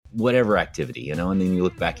whatever activity, and then you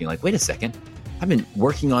look back and you're like, wait a second, I've been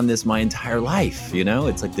working on this my entire life.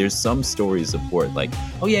 It's like there's some story to support, like,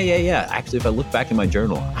 oh yeah. Actually, if I look back in my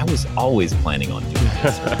journal, I was always planning on doing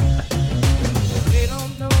this. They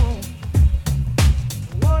don't know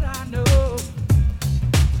what I know.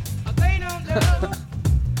 They don't know.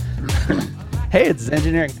 Hey, it's the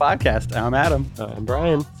Engineering Podcast. I'm Adam. I'm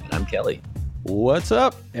Brian. And I'm Kelly. What's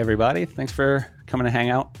up, everybody? Thanks for coming to hang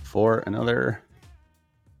out for another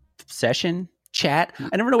session, chat.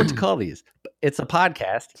 I never know what to call these. It's a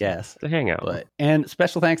podcast, yes. It's a hangout. And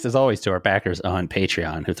special thanks, as always, to our backers on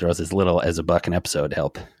Patreon, who throws as little as $1 an episode to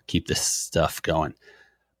help keep this stuff going.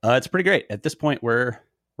 It's pretty great. At this point, we're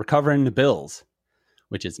covering the bills,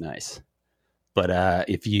 which is nice. But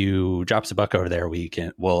if you drop us $1 over there,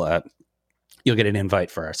 you'll get an invite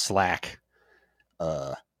for our Slack.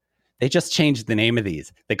 They just changed the name of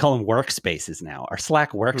these. They call them workspaces now. Our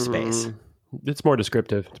Slack workspace. It's more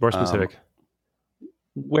descriptive. It's more specific.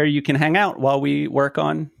 Where you can hang out while we work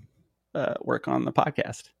on the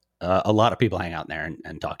podcast. A lot of people hang out in there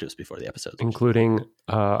and talk to us before the episodes. Including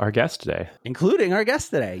our guest today.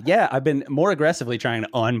 Yeah, I've been more aggressively trying to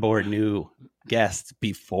onboard new guests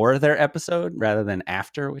before their episode rather than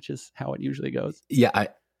after, which is how it usually goes. Yeah.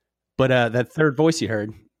 But that third voice you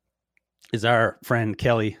heard is our friend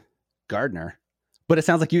Kelly Gardner. But it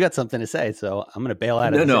sounds like you got something to say, so I'm going to bail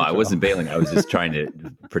out. No, I wasn't bailing. I was just trying to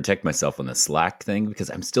protect myself on the Slack thing because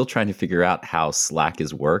I'm still trying to figure out how Slack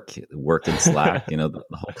is work in Slack. The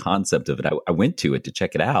whole concept of it. I went to it to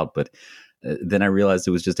check it out, but then I realized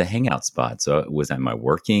it was just a hangout spot. So am I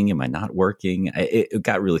working? Am I not working? It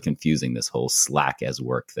got really confusing, this whole Slack as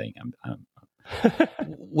work thing.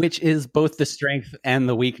 Which is both the strength and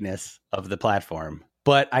the weakness of the platform.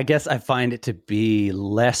 But I guess I find it to be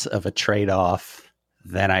less of a trade-off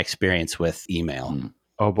than I experience with email.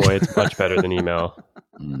 Oh boy, it's much better than email.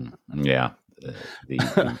 Yeah.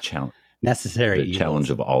 The challenge. Necessary. The challenge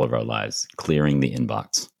of all of our lives, clearing the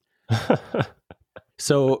inbox.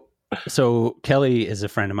 So Kelly is a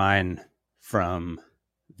friend of mine from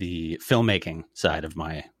the filmmaking side of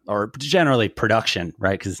or generally production,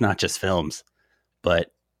 right? Because it's not just films,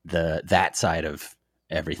 but that side of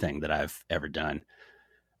everything that I've ever done.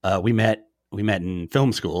 We met in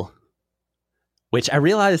film school, which I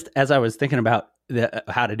realized as I was thinking about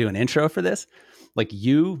how to do an intro for this. Like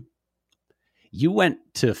you went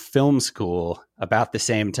to film school about the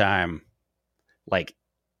same time, like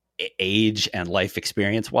age and life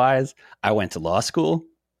experience wise. I went to law school.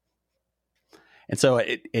 And so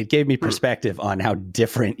it gave me perspective on how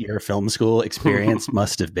different your film school experience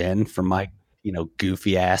must have been from my,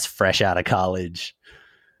 goofy ass, fresh out of college.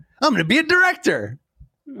 I'm going to be a director.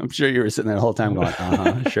 I'm sure you were sitting there the whole time going,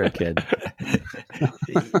 sure, kid.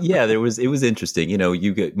 Yeah, it was interesting.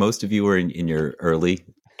 Most of you were in your early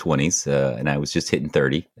 20s, and I was just hitting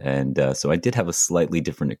 30. And so I did have a slightly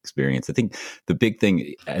different experience. I think the big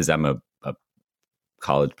thing, as I'm a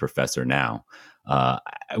college professor now, I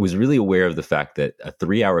was really aware of the fact that a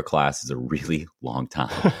 3-hour class is a really long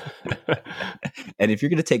time. And if you're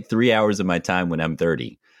going to take 3 hours of my time when I'm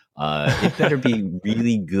 30, it better be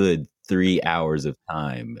really good 3 hours of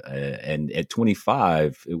time. And at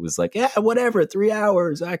 25, it was like, yeah, whatever, 3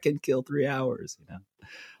 hours, I can kill 3 hours,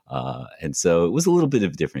 and so it was a little bit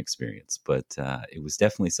of a different experience, but it was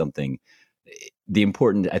definitely something.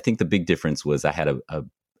 I think the big difference was I had a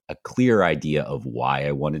clear idea of why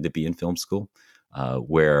I wanted to be in film school,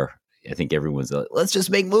 where I think everyone's like, let's just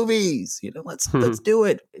make movies, let's do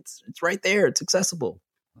it. It's right there. It's accessible.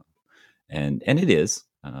 And it is.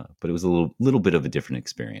 But it was a little bit of a different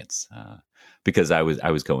experience because I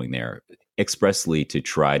was going there expressly to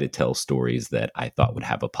try to tell stories that I thought would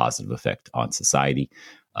have a positive effect on society,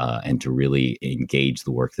 and to really engage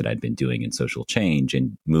the work that I'd been doing in social change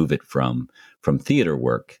and move it from theater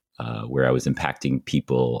work, where I was impacting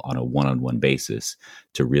people on a one-on-one basis,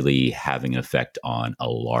 to really having an effect on a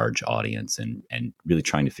large audience, and really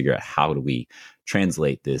trying to figure out how do we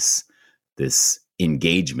translate this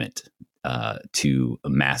engagement to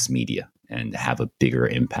mass media and have a bigger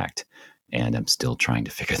impact. And I'm still trying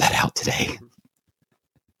to figure that out today.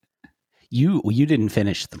 You didn't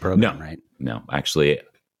finish the program, right? No, actually.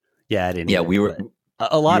 Yeah, I didn't. Yeah, we were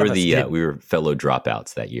a lot of us. We were fellow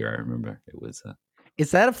dropouts that year. I remember it was.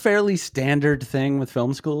 Is that a fairly standard thing with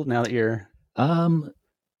film school now that you're on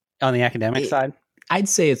the academic side? I'd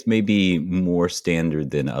say it's maybe more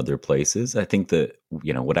standard than other places. I think that,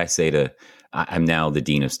 what I say I'm now the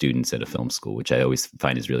dean of students at a film school, which I always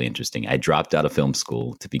find is really interesting. I dropped out of film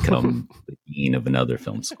school to become the dean of another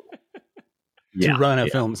film school. To run a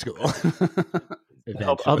film school.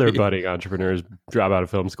 Help other budding entrepreneurs drop out of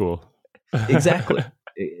film school. Exactly.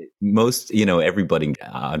 most, every budding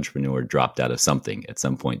entrepreneur dropped out of something at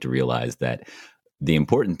some point to realize that the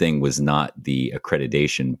important thing was not the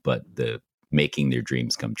accreditation, but the making their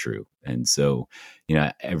dreams come true. And so,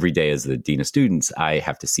 every day as the dean of students, I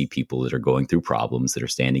have to see people that are going through problems that are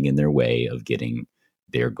standing in their way of getting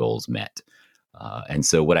their goals met. And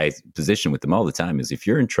so what I position with them all the time is, if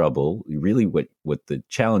you're in trouble, really what the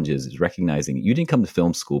challenge is recognizing you didn't come to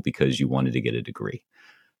film school because you wanted to get a degree.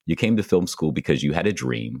 You came to film school because you had a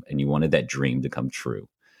dream and you wanted that dream to come true.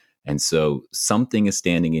 And so something is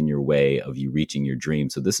standing in your way of you reaching your dream.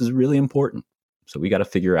 So this is really important. So we got to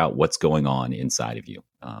figure out what's going on inside of you.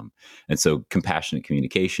 And so compassionate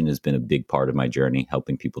communication has been a big part of my journey,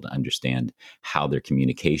 helping people to understand how their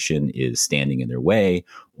communication is standing in their way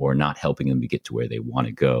or not helping them to get to where they want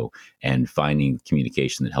to go, and finding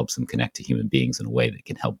communication that helps them connect to human beings in a way that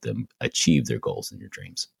can help them achieve their goals and their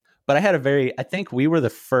dreams. But I think we were the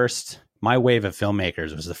first, my wave of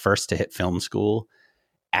filmmakers was the first to hit film school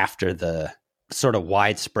after the sort of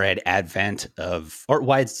widespread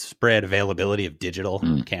availability of digital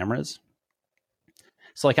cameras.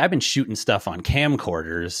 So like I've been shooting stuff on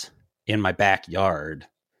camcorders in my backyard,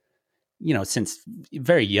 since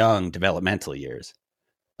very young developmental years.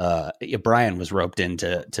 Brian was roped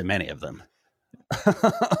into many of them.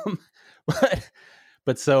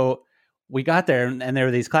 but so we got there, and there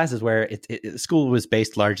were these classes where school was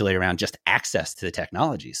based largely around just access to the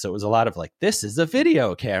technology. So it was a lot of like, this is a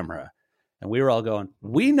video camera. And we were all going,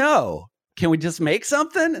 we know, can we just make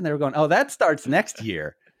something? And they were going, oh, that starts next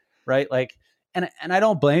year. Right. Like, and I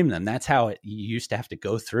don't blame them. That's how you used to have to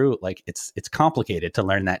go through. Like, it's complicated to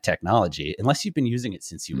learn that technology unless you've been using it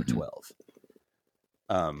since you were 12.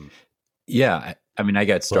 Yeah. I mean, I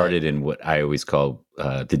got started in what I always call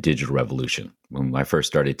the digital revolution. When I first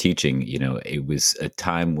started teaching, it was a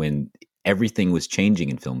time when everything was changing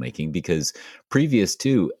in filmmaking, because previous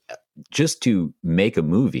to just to make a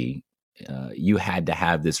movie, you had to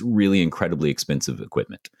have this really incredibly expensive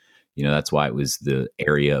equipment. That's why it was the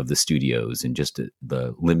area of the studios and just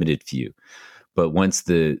the limited few. But once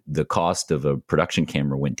the cost of a production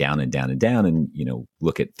camera went down and down and down, and,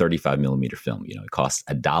 look at 35 millimeter film, it costs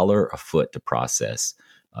 $1 a foot to process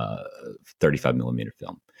 35 millimeter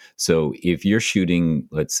film. So if you're shooting,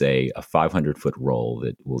 let's say, a 500 foot roll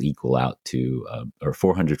that will equal out to, or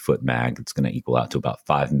 400 foot mag, that's going to equal out to about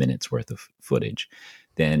 5 minutes worth of footage,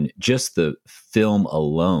 then just the film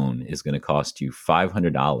alone is going to cost you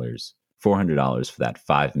 $400 for that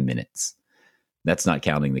 5 minutes. That's not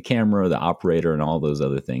counting the camera, the operator, and all those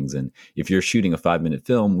other things. And if you're shooting a 5-minute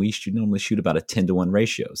film, we should normally shoot about a 10-to-1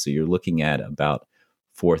 ratio. So you're looking at about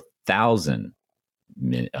 4,000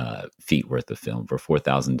 feet worth of film for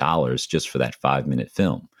 $4,000 just for that 5-minute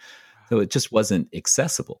film. So it just wasn't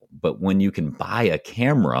accessible. But when you can buy a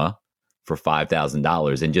camera for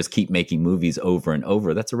 $5,000 and just keep making movies over and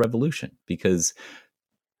over, that's a revolution, because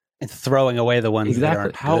and throwing away the ones that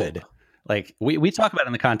aren't good. Like we talk about it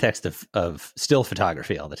in the context of still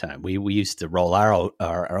photography all the time. We used to roll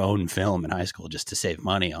our own film in high school just to save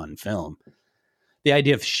money on film. The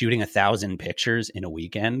idea of shooting 1,000 pictures in a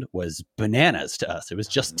weekend was bananas to us. It was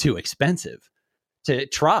just too expensive to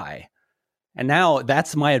try. And now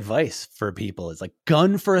that's my advice for people, is like,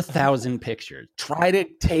 gun for 1,000 pictures. Try to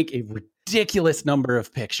take a ridiculous number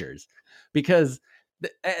of pictures, because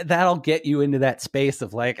that'll get you into that space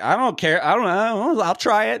of like, I don't care. I don't know. I'll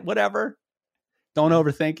try it. Whatever. Don't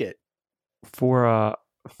overthink it. For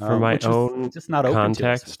my own just not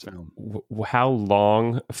context, how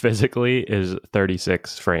long physically is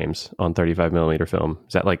 36 frames on 35 millimeter film?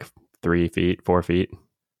 Is that like 3 feet, 4 feet?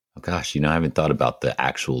 Oh gosh, I haven't thought about the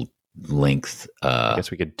actual length. I guess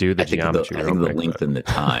we could do the geometry. I think the length and the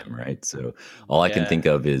time, right? So all I can think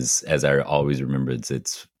of is, as I always remember,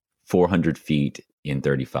 it's 400 feet in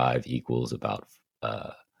 35 equals about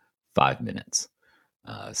 5 minutes.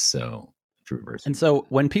 So to reverse. And so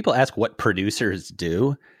when people ask what producers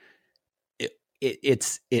do,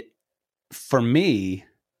 it's for me,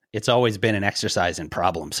 it's always been an exercise in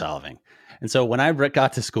problem solving. And so when I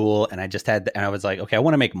got to school and I was like, okay, I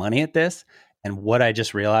want to make money at this. And what I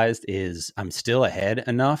just realized is I'm still ahead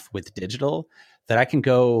enough with digital that I can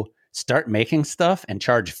go start making stuff and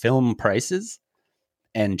charge film prices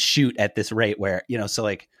and shoot at this rate where, so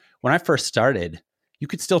like when I first started, you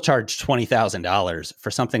could still charge $20,000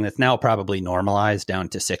 for something that's now probably normalized down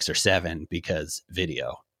to 6 or 7 because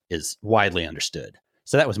video is widely understood.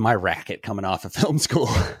 So that was my racket coming off of film school.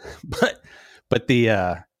 but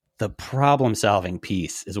the problem solving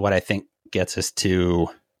piece is what I think gets us to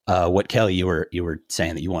what, Kelly, you were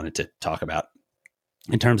saying that you wanted to talk about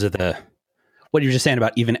in terms of what you were just saying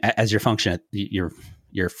about even as your function at your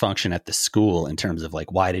your function at the school in terms of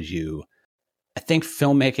like, why did you? I think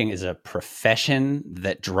filmmaking is a profession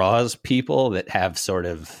that draws people that have sort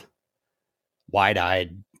of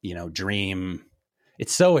wide-eyed, dream.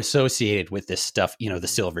 It's so associated with this stuff, the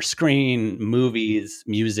silver screen, movies,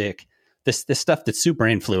 music, this stuff that's super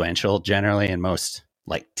influential generally in most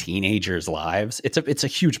like teenagers' lives. It's a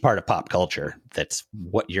huge part of pop culture. That's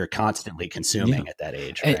what you're constantly consuming at that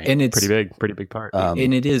age, right? And it's pretty big part.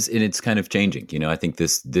 and it's kind of changing. I think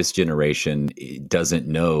this generation doesn't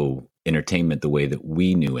know entertainment the way that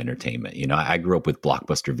we knew entertainment. I grew up with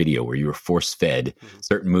Blockbuster Video, where you were force fed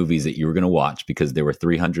certain movies that you were going to watch because there were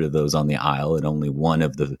 300 of those on the aisle and only one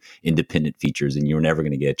of the independent features, and you were never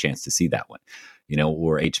going to get a chance to see that one.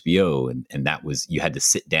 Or HBO, and that was, you had to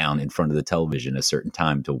sit down in front of the television a certain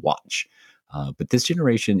time to watch. But this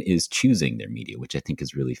generation is choosing their media, which I think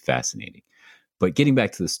is really fascinating. But getting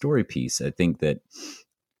back to the story piece, I think that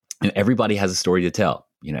everybody has a story to tell.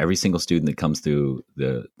 Every single student that comes through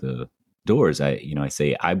the doors, I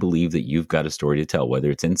say, I believe that you've got a story to tell,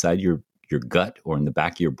 whether it's inside your gut or in the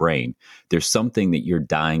back of your brain. There's something that you're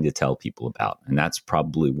dying to tell people about, and that's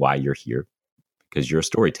probably why you're here, because you're a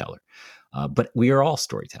storyteller. But we are all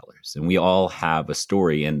storytellers, and we all have a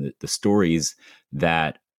story, and the stories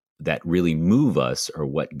that really move us are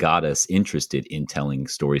what got us interested in telling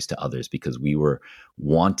stories to others, because we were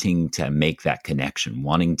wanting to make that connection,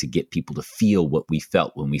 wanting to get people to feel what we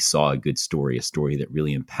felt when we saw a good story, a story that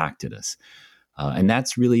really impacted us. And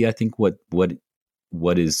that's really, I think, what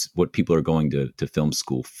people are going to film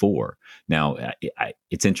school for. Now,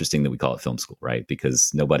 it's interesting that we call it film school, right?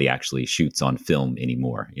 Because nobody actually shoots on film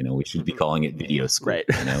anymore. We should be calling it video school. Right.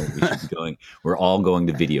 We should be we're all going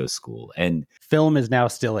to video school. And film is now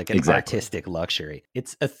still like an Exactly. artistic luxury.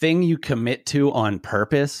 It's a thing you commit to on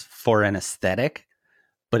purpose for an aesthetic,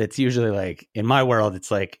 but it's usually like, in my world, it's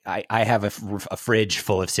like I have a fridge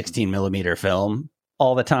full of 16 millimeter film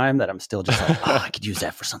all the time that I'm still just like, I could use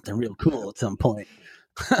that for something real cool at some point.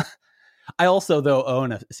 I also, though,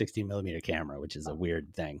 own a 16 millimeter camera, which is a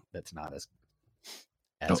weird thing that's not as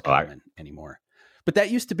common anymore. But that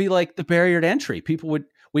used to be like the barrier to entry.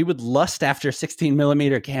 We would lust after 16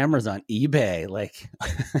 millimeter cameras on eBay, like.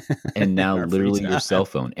 And now Our free literally time. your cell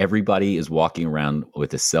phone. Everybody is walking around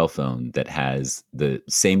with a cell phone that has the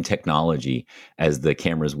same technology as the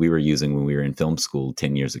cameras we were using when we were in film school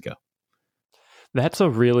 10 years ago. That's a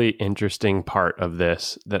really interesting part of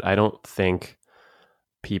this that I don't think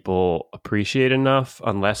people appreciate enough,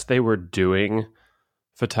 unless they were doing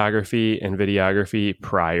photography and videography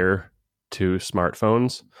prior to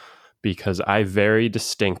smartphones. Because I very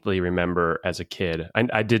distinctly remember as a kid,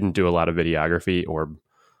 I didn't do a lot of videography, or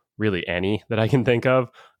really any that I can think of,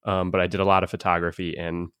 but I did a lot of photography,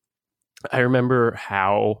 and I remember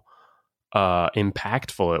how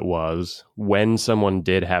impactful it was when someone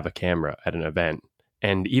did have a camera at an event,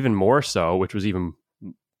 and even more so, which was even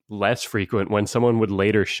less frequent, when someone would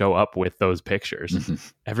later show up with those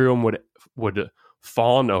pictures. Everyone would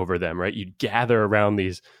fawn over them, right? You'd gather around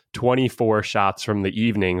these 24 shots from the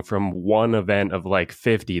evening from one event of like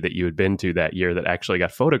 50 that you had been to that year that actually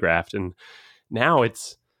got photographed. And now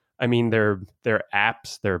they're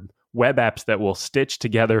apps, they're web apps that will stitch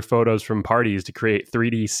together photos from parties to create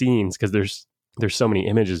 3D scenes, because there's so many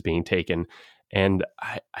images being taken. And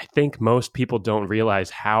I think most people don't realize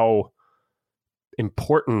how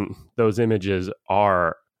important those images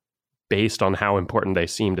are based on how important they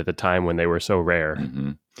seemed at the time when they were so rare.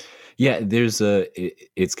 Mm-hmm. Yeah,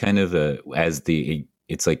 it's kind of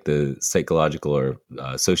it's like the psychological or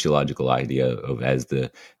sociological idea of, as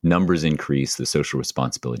the numbers increase, the social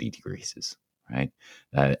responsibility decreases, right?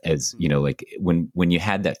 As you know, like when you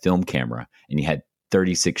had that film camera and you had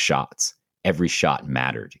 36 shots, every shot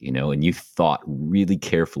mattered, and you thought really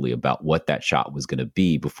carefully about what that shot was going to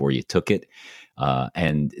be before you took it.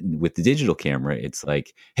 And with the digital camera, it's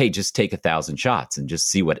like, hey, just take 1,000 shots and just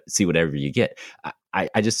see whatever you get.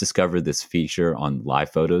 I just discovered this feature on live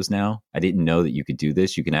photos now. I didn't know that you could do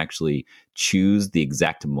this. You can actually choose the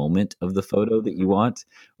exact moment of the photo that you want.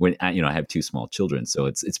 When I have 2 small children, so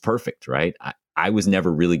it's perfect, right? I was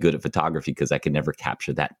never really good at photography because I could never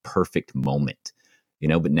capture that perfect moment.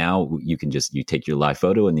 But now you can you take your live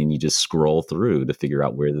photo and then you just scroll through to figure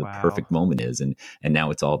out where the perfect moment is. And now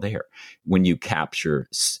it's all there. When you capture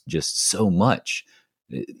just so much,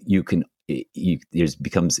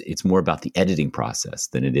 it's more about the editing process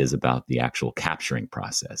than it is about the actual capturing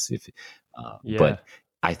process. But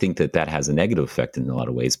I think that has a negative effect in a lot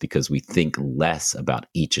of ways, because we think less about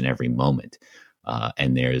each and every moment.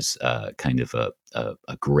 And there's kind of a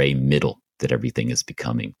gray middle that everything is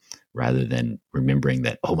becoming. rather than remembering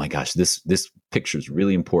that, oh my gosh, this picture is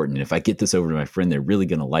really important. And if I get this over to my friend, they're really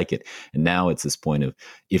going to like it. And now it's this point of,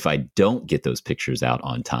 if I don't get those pictures out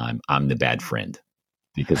on time, I'm the bad friend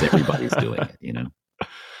because everybody's doing it, you know?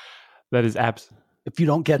 That is If you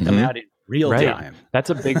don't get them Mhm. out in real Right. time. That's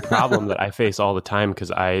a big problem that I face all the time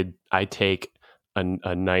because I take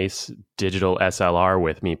a nice digital SLR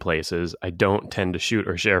with me places. I don't tend to shoot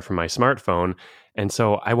or share from my smartphone. And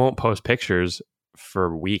so I won't post pictures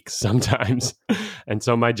for weeks sometimes. And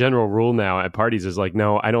so my general rule now at parties is like,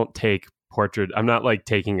 no, I don't take portrait. I'm not like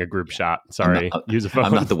taking a group shot. Sorry. Use a phone.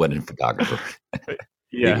 I'm not the wedding photographer.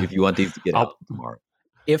 Yeah. If you want these to get out tomorrow.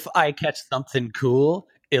 If I catch something cool,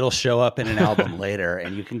 it'll show up in an album later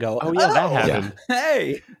and you can go, Oh, yeah, that happened.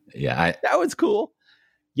 Hey, Yeah. that was cool.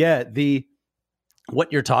 Yeah,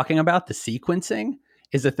 what you're talking about, the sequencing,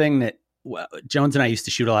 is a thing that Jones and I used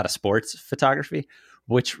to shoot a lot of sports photography,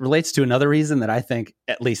 which relates to another reason that I think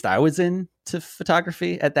at least I was into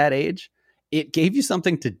photography at that age. It gave you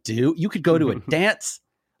something to do. You could go to a dance.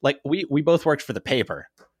 Like we both worked for the paper.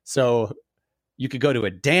 So you could go to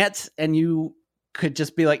a dance and you could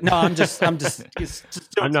just be like, no, I'm just doing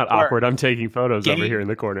I'm not some work. awkward. I'm taking photos over Game. here in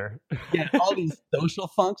the corner. Yeah, all these social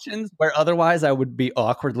functions where otherwise I would be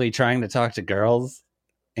awkwardly trying to talk to girls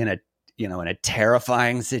in a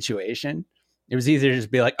terrifying situation. It was easier to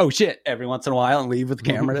just be like, oh shit, every once in a while and leave with the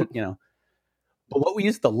camera, But what we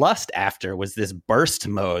used to lust after was this burst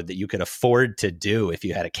mode that you could afford to do if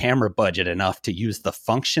you had a camera budget enough to use the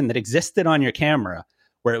function that existed on your camera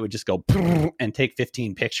where it would just go and take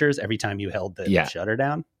 15 pictures every time you held the shutter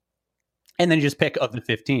down. And then you just pick of the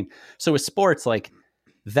 15. So with sports, like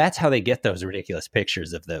that's how they get those ridiculous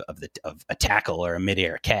pictures of a tackle or a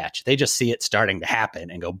midair catch. They just see it starting to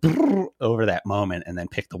happen and go over that moment and then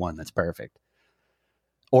pick the one that's perfect.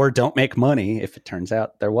 Or don't make money if it turns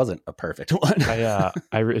out there wasn't a perfect one.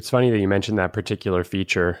 It's funny that you mentioned that particular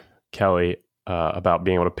feature, Kelly, about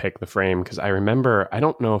being able to pick the frame. Because I remember, I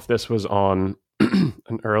don't know if this was on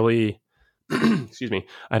an early,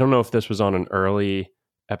 I don't know if this was on an early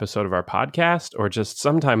episode of our podcast or just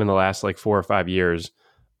sometime in the last like 4 or 5 years.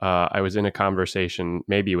 I was in a conversation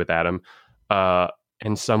maybe with Adam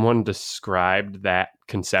and someone described that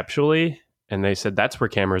conceptually and they said that's where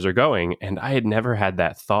cameras are going. And I had never had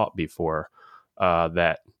that thought before,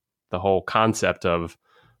 that the whole concept of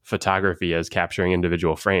photography as capturing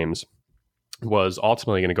individual frames was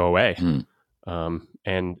ultimately going to go away.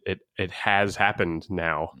 And it has happened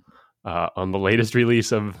now. On the latest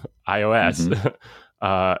release of iOS,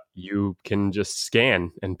 you can just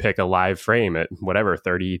scan and pick a live frame at whatever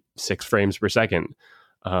 36 frames per second.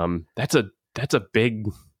 That's a big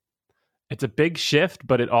shift,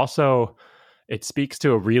 but it speaks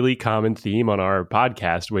to a really common theme on our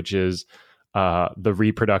podcast, which is the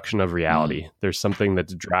reproduction of reality. There's something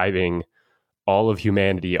that's driving all of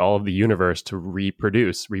humanity, all of the universe to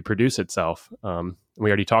reproduce itself. We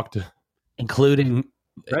already talked to, including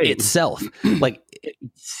itself. Like it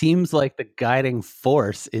seems like the guiding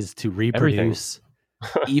force is to reproduce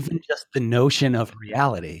even just the notion of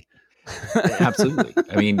reality. Absolutely.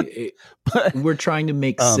 I mean, we're trying to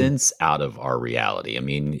make sense out of our reality. I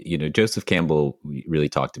mean, Joseph Campbell really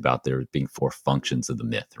talked about there being 4 functions of the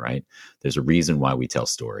myth, right? There's a reason why we tell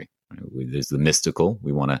story. There's the mystical.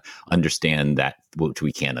 We want to understand that which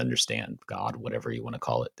we can't understand, God, whatever you want to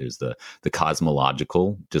call it. There's the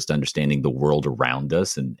cosmological, just understanding the world around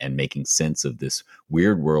us and making sense of this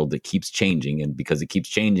weird world that keeps changing. And because it keeps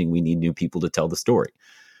changing, we need new people to tell the story.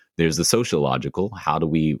 There's the sociological. How do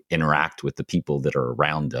we interact with the people that are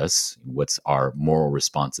around us? What's our moral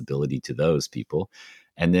responsibility to those people?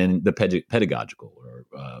 And then the pedagogical, or,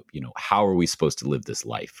 how are we supposed to live this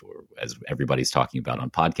life? Or as everybody's talking about on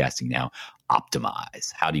podcasting now,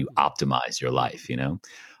 optimize. How do you optimize your life,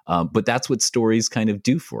 But that's what stories kind of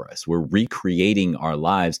do for us. We're recreating our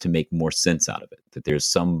lives to make more sense out of it, that there's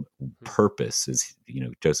some purpose. As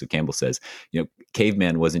Joseph Campbell says,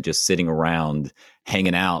 caveman wasn't just sitting around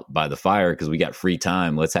hanging out by the fire because we got free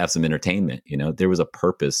time. Let's have some entertainment. There was a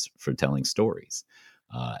purpose for telling stories.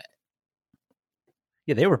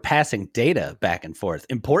 Yeah, they were passing data back and forth,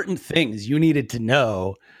 important things you needed to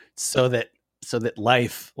know so that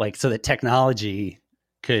life, so that technology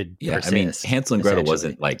could persist. I mean, Hansel and Gretel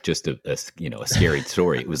wasn't like just a scary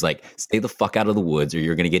story. It was like, stay the fuck out of the woods or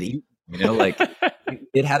you're going to get eaten.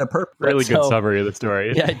 It had a purpose. Really good summary of the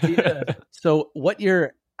story. Yeah. So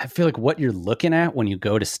I feel like what you're looking at when you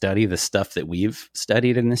go to study the stuff that we've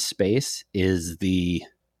studied in this space is the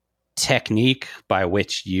technique by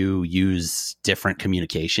which you use different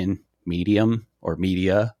communication medium or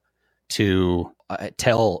media to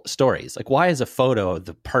tell stories. Like, why is a photo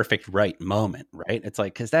the perfect right moment, right? It's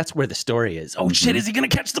like, because that's where the story is. Oh shit, is he going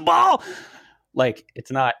to catch the ball? Like,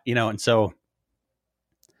 it's not, and so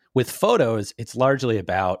with photos, it's largely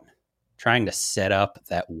about trying to set up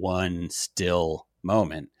that one still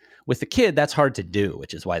moment. With the kid, that's hard to do,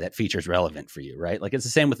 which is why that feature is relevant for you, right? Like, it's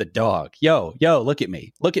the same with a dog. Yo, look at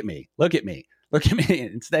me, look at me, look at me, look at me.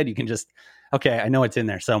 Instead, you can just, okay, I know it's in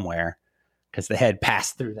there somewhere because the head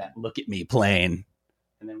passed through that look at me plane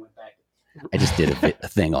and then went back. I just did a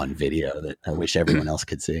thing on video that I wish everyone else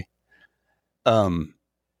could see.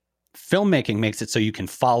 Filmmaking makes it so you can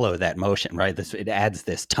follow that motion, right? It adds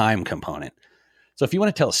this time component. So if you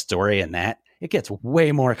want to tell a story in that, it gets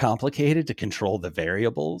way more complicated to control the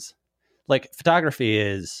variables. Like, photography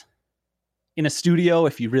is in a studio,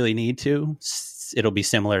 if you really need to, it'll be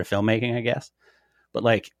similar to filmmaking, I guess. But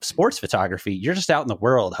like sports photography, you're just out in the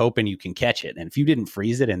world hoping you can catch it. And if you didn't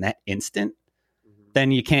freeze it in that instant,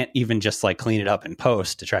 then you can't even just like clean it up in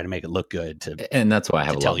post to try to make it look good. And that's why I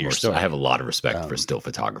have I have a lot of respect for still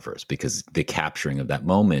photographers, because the capturing of that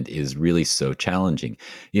moment is really so challenging.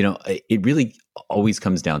 It really always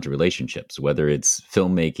comes down to relationships, whether it's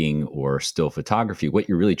filmmaking or still photography. What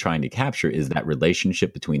you're really trying to capture is that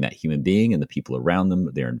relationship between that human being and the people around them,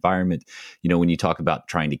 their environment. When you talk about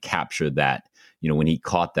trying to capture that, when he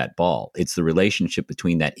caught that ball, it's the relationship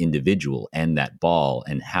between that individual and that ball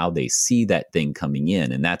and how they see that thing coming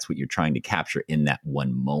in. And that's what you're trying to capture in that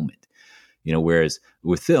one moment. Whereas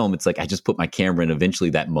with film, it's like, I just put my camera and eventually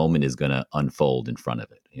that moment is going to unfold in front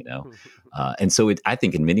of it, And so I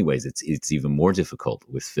think in many ways, it's even more difficult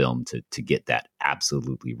with film to get that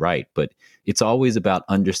absolutely right. But it's always about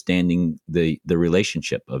understanding the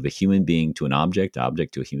relationship of a human being to an object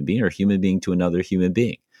to a human being, or a human being to another human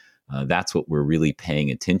being. That's what we're really paying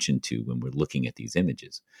attention to when we're looking at these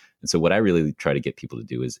images. And so what I really try to get people to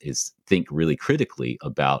do is think really critically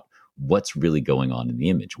about what's really going on in the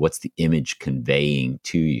image. What's the image conveying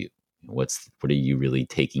to you? What are you really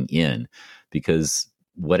taking in? Because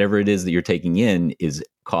whatever it is that you're taking in is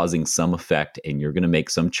causing some effect, and you're going to make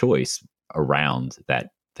some choice around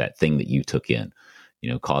that thing that you took in,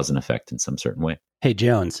 cause and effect in some certain way. Hey,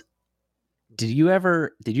 Jones. Did you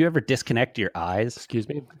ever disconnect your eyes? Excuse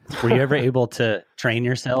me? Were you ever able to train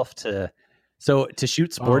yourself to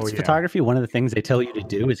shoot sports photography? One of the things they tell you to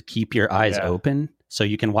do is keep your eyes open so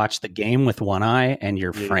you can watch the game with one eye and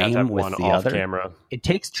your frame with the other. Camera. It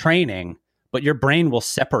takes training, but your brain will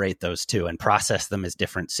separate those two and process them as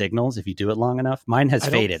different signals if you do it long enough. Mine has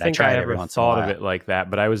faded. I tried every once in a while. I thought of it like that,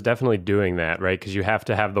 but I was definitely doing that, right? Because you have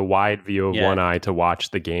to have the wide view of one eye to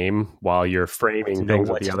watch the game while you're framing things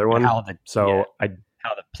with the other one. How the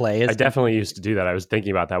play is. I definitely used to do that. I was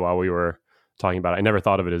thinking about that while we were talking about it. I never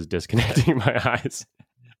thought of it as disconnecting my eyes.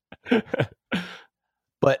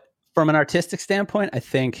 But from an artistic standpoint, I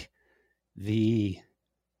think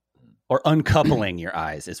or uncoupling your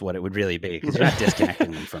eyes is what it would really be, because you're not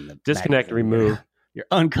disconnecting them from the disconnect, magazine. remove. You're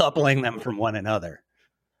uncoupling them from one another.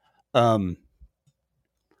 I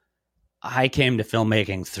came to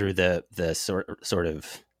filmmaking through the sort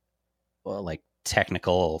of like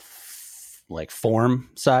technical like form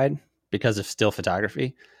side because of still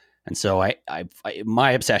photography, and so I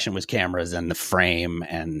my obsession was cameras and the frame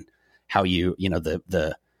and how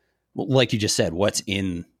the like you just said, what's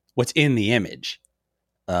in the image.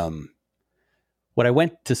 What I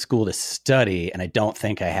went to school to study, and I don't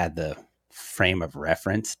think I had the frame of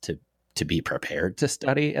reference to be prepared to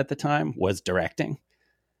study at the time, was directing.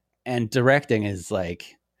 And directing is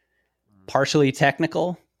like partially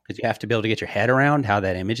technical because you have to be able to get your head around how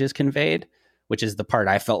that image is conveyed, which is the part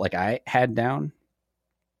I felt like I had down.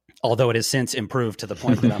 Although it has since improved to the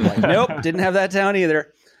point that I'm like, nope, didn't have that down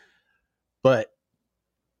either. But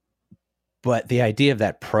the idea of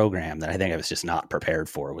that program that I think I was just not prepared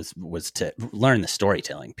for was to learn the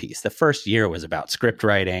storytelling piece. The first year was about script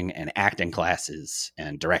writing and acting classes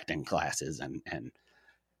and directing classes. And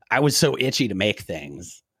I was so itchy to make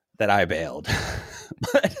things that I bailed.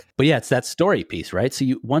 but yeah, it's that story piece, right? So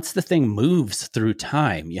once the thing moves through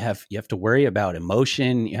time, you have to worry about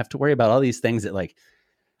emotion. You have to worry about all these things that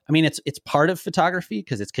it's part of photography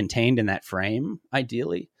because it's contained in that frame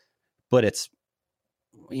ideally, but it's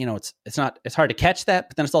hard to catch that,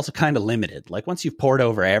 but then it's also kind of limited. Like once you've poured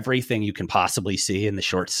over everything you can possibly see in the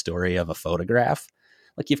short story of a photograph,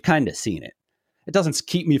 like you've kind of seen it. It doesn't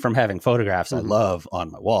keep me from having photographs I love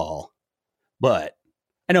on my wall, but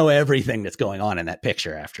I know everything that's going on in that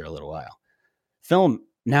picture after a little while. Film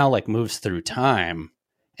now like moves through time,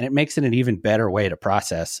 and it makes it an even better way to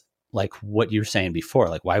process like what you were saying before,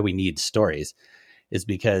 like why we need stories is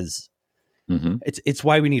because Hmm. It's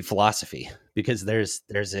why we need philosophy, because there's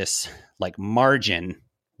this like margin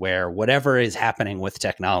where whatever is happening with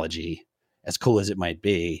technology, as cool as it might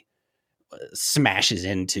be, smashes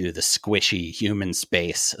into the squishy human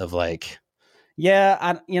space of like,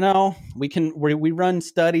 yeah, we run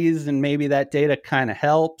studies and maybe that data kind of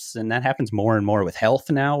helps, and that happens more and more with health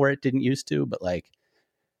now where it didn't used to, but like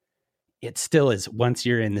it still is. Once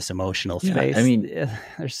you're in this emotional Yeah, space, I mean,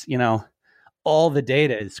 there's all the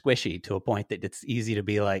data is squishy to a point that it's easy to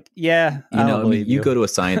be like, yeah, I don't believe you go to a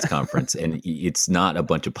science conference and it's not a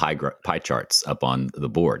bunch of pie charts up on the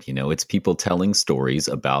board. It's people telling stories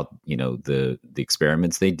about, the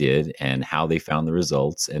experiments they did and how they found the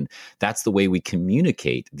results. And that's the way we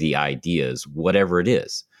communicate the ideas, whatever it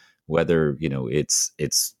is, whether,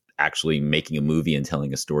 it's actually making a movie and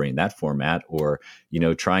telling a story in that format, or,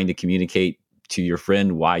 trying to communicate to your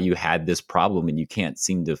friend why you had this problem and you can't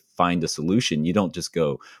seem to find a solution. You don't just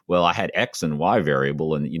go, well, I had X and Y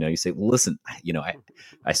variable. And, you say, well, listen,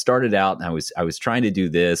 I started out and I was trying to do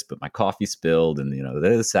this, but my coffee spilled and,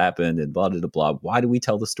 this happened and blah, blah, blah. Why do we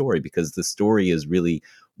tell the story? Because the story is really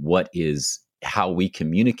how we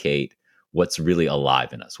communicate what's really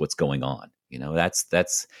alive in us, what's going on.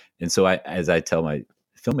 That's, and so as I tell my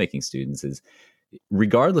filmmaking students is,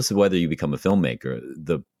 regardless of whether you become a filmmaker,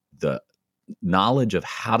 the knowledge of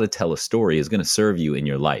how to tell a story is going to serve you in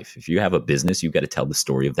your life. If you have a business, you've got to tell the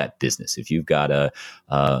story of that business. If you've got a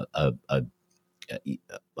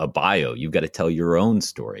bio, you've got to tell your own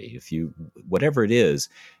story. Whatever it is,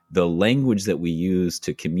 the language that we use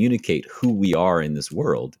to communicate who we are in this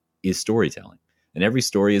world is storytelling. And every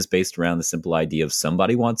story is based around the simple idea of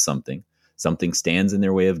somebody wants something stands in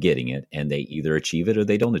their way of getting it, and they either achieve it or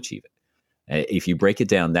they don't achieve it. If you break it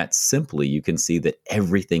down that simply, you can see that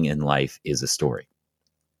everything in life is a story.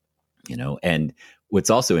 And what's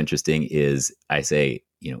also interesting is I say,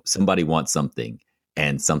 somebody wants something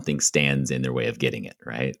and something stands in their way of getting it,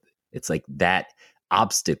 right? It's like that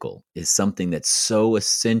obstacle is something that's so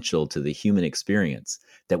essential to the human experience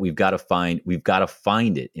that we've got to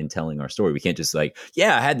find it in telling our story. We can't just like,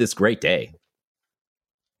 yeah, I had this great day.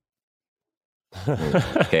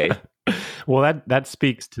 Okay. Well, that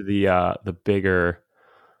speaks to the bigger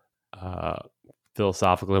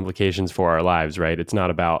philosophical implications for our lives, right? It's not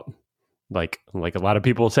about like a lot of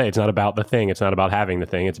people say, it's not about the thing, it's not about having the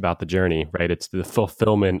thing, it's about the journey, right? It's the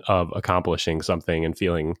fulfillment of accomplishing something and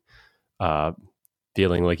feeling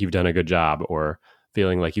like you've done a good job, or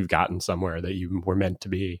feeling like you've gotten somewhere that you were meant to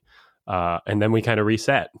be. And then we kind of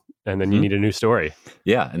reset, and then you need a new story.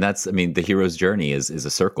 Yeah, and the hero's journey is a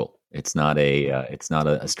circle. It's not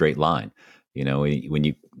a straight line.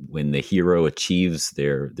 When the hero achieves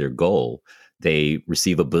their goal, they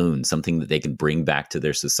receive a boon, something that they can bring back to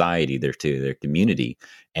their society, to their community,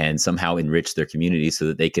 and somehow enrich their community so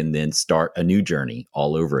that they can then start a new journey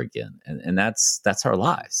all over again. And that's our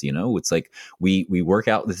lives. It's like we work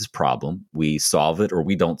out this problem, we solve it or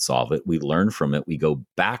we don't solve it, we learn from it, we go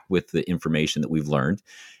back with the information that we've learned,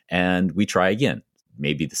 and we try again.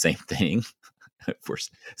 Maybe the same thing. If we're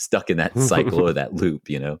stuck in that cycle or that loop,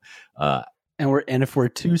 and if we're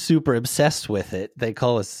too super obsessed with it, they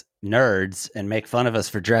call us nerds and make fun of us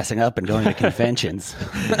for dressing up and going to conventions.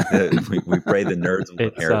 we pray the nerds will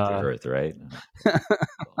inherit the earth, right?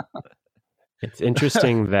 It's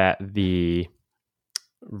interesting that the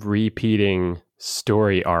repeating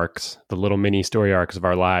story arcs, the little mini story arcs of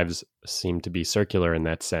our lives, seem to be circular in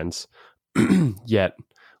that sense. Yet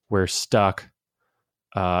we're stuck,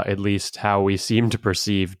 at least how we seem to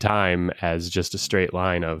perceive time, as just a straight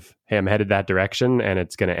line of, hey, I'm headed that direction and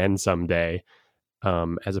it's going to end someday,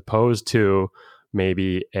 as opposed to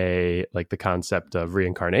maybe the concept of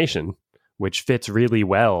reincarnation, which fits really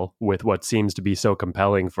well with what seems to be so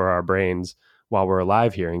compelling for our brains while we're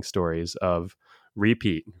alive, hearing stories of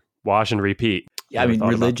repeat, wash and repeat. Yeah,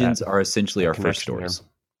 religions are essentially our first stories.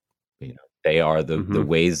 They are the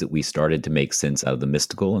ways that we started to make sense out of the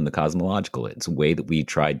mystical and the cosmological. It's a way that we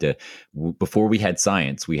tried to, before we had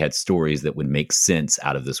science, we had stories that would make sense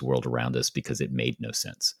out of this world around us because it made no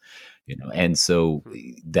sense. And so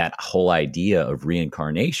that whole idea of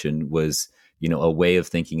reincarnation was, a way of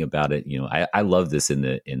thinking about it. I love this in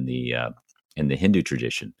the Hindu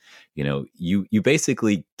tradition. You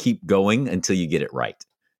basically keep going until you get it right.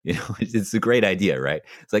 It's a great idea, right?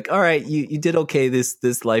 It's like, all right, you did okay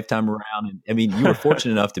this lifetime around. And you were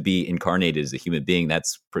fortunate enough to be incarnated as a human being.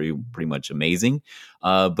 That's pretty much amazing.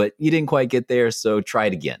 But you didn't quite get there, so try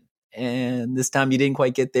it again. And this time you didn't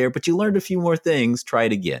quite get there, but you learned a few more things. Try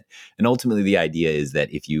it again. And ultimately, the idea is that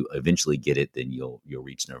if you eventually get it, then you'll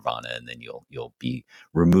reach nirvana, and then you'll be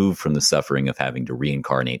removed from the suffering of having to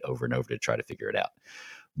reincarnate over and over to try to figure it out.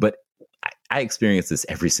 But I experience this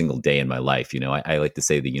every single day in my life. I like to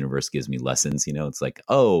say the universe gives me lessons. It's like,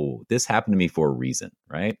 oh, this happened to me for a reason,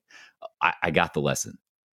 right? I got the lesson.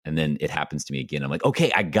 And then it happens to me again. I'm like,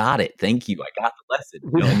 okay, I got it. Thank you. I got the lesson.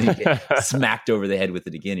 And then you get smacked over the head with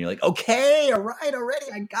it again. You're like, okay, all right, already.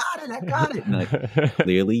 I got it. And like,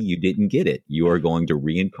 clearly you didn't get it. You are going to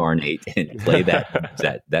reincarnate and play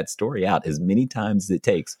that story out as many times as it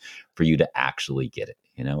takes for you to actually get it.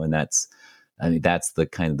 And that's the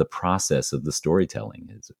kind of the process of the storytelling.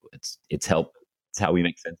 It's how we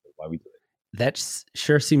make sense of why we do it. That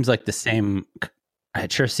sure seems like the same.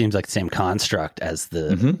 It sure seems like the same construct as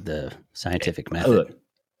the scientific method.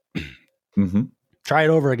 Mm-hmm. Try it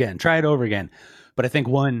over again. But I think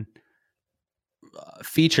one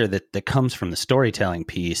feature that comes from the storytelling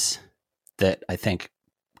piece that I think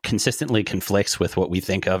consistently conflicts with what we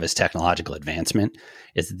think of as technological advancement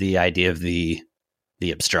is the idea of the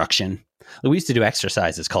obstruction. We used to do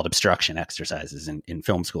exercises called obstruction exercises in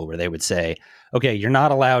film school where they would say, okay, you're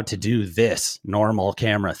not allowed to do this normal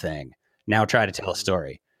camera thing. Now try to tell a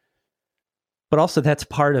story. But also that's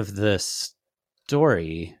part of the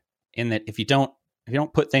story in that if you don't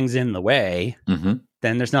put things in the way, mm-hmm.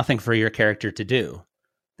 then there's nothing for your character to do.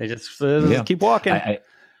 They just keep walking.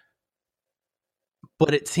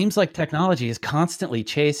 But it seems like technology is constantly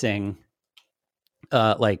chasing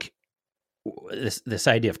like this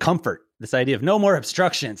idea of comfort, this idea of no more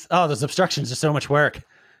obstructions. Oh, those obstructions are so much work.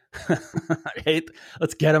 Right?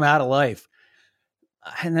 Let's get them out of life.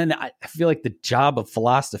 And then I feel like the job of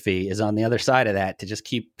philosophy is on the other side of that, to just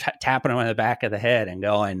keep tapping them on the back of the head and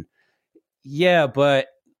going, yeah, but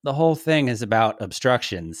the whole thing is about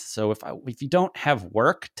obstructions. So if you don't have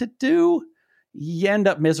work to do, you end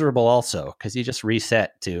up miserable also, because you just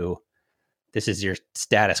reset to this is your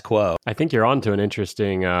status quo. I think you're onto an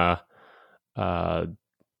interesting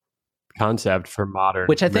concept for modern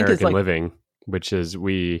which I think American is like, living, which is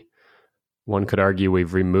one could argue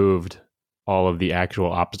we've removed all of the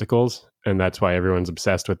actual obstacles, and that's why everyone's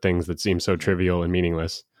obsessed with things that seem so trivial and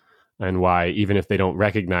meaningless, and why even if they don't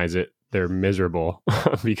recognize it, they're miserable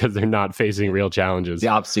because they're not facing real challenges. The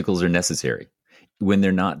obstacles are necessary. When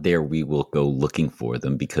they're not there, we will go looking for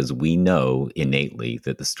them because we know innately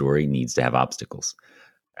that the story needs to have obstacles.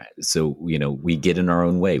 So, we get in our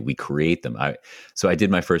own way. We create them. So I did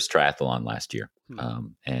my first triathlon last year.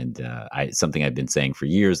 Something I've been saying for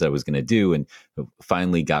years that I was going to do, and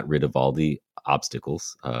finally got rid of all the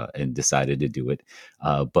obstacles and decided to do it.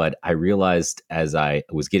 But I realized as I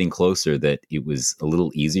was getting closer that it was a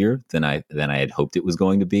little easier than I had hoped it was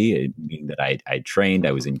going to be. Meaning that I trained,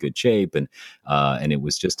 I was in good shape, and it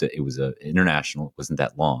was a international. It wasn't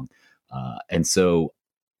that long, and so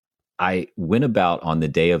I went about on the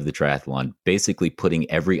day of the triathlon, basically putting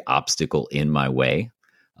every obstacle in my way.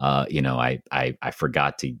 I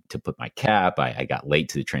forgot to put my cap. I got late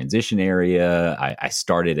to the transition area. I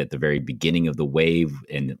started at the very beginning of the wave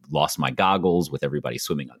and lost my goggles with everybody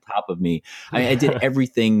swimming on top of me. I did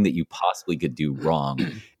everything that you possibly could do wrong.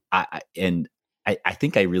 I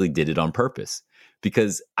think I really did it on purpose,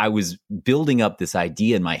 because I was building up this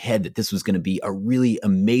idea in my head that this was going to be a really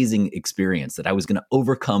amazing experience, that I was going to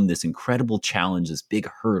overcome this incredible challenge, this big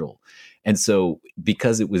hurdle. And so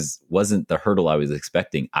because it wasn't the hurdle I was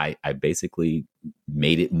expecting, I basically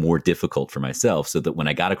made it more difficult for myself so that when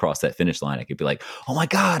I got across that finish line, I could be like, oh my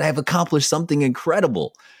God, I've accomplished something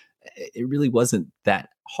incredible. It really wasn't that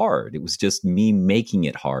hard. It was just me making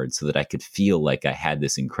it hard so that I could feel like I had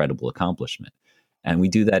this incredible accomplishment. And we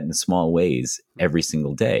do that in small ways every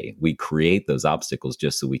single day. We create those obstacles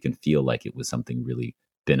just so we can feel like it was something really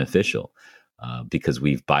beneficial, because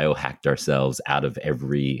we've biohacked ourselves out of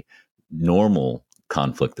every normal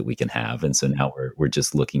conflict that we can have. And so now we're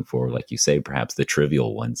just looking for, like you say, perhaps the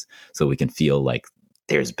trivial ones, so we can feel like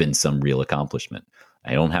there's been some real accomplishment.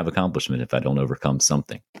 I don't have accomplishment if I don't overcome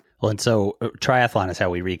something. Well, and so triathlon is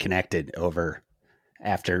how we reconnected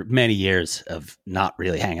after many years of not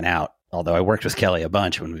really hanging out. Although I worked with Kelly a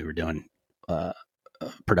bunch when we were doing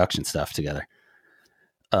production stuff together.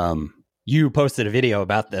 You posted a video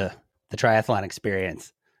about the triathlon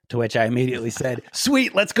experience, to which I immediately said,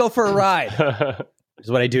 sweet, let's go for a ride. Which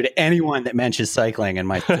is what I do to anyone that mentions cycling in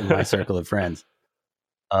my circle of friends.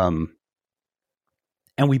 And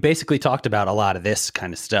we basically talked about a lot of this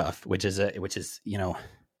kind of stuff, which is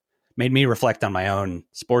made me reflect on my own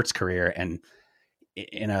sports career. And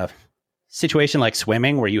in a situation like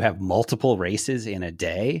swimming, where you have multiple races in a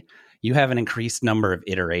day, you have an increased number of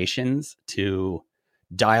iterations to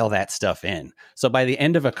dial that stuff in. So by the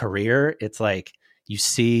end of a career, it's like you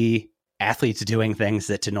see athletes doing things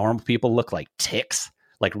that to normal people look like ticks,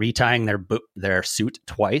 like retying their suit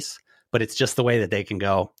twice, but it's just the way that they can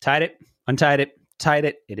go, tied it, untied it, tied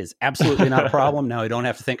it. It is absolutely not a problem. Now I don't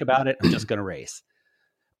have to think about it. I'm just going to race.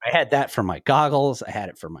 I had that for my goggles. I had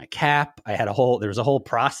it for my cap. There was a whole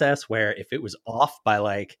process where if it was off by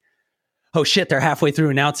like, oh shit, they're halfway through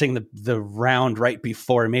announcing the round right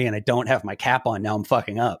before me and I don't have my cap on, now I'm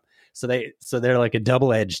fucking up. So they're like a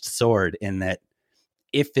double-edged sword in that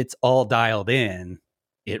if it's all dialed in,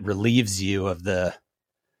 it relieves you of the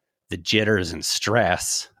jitters and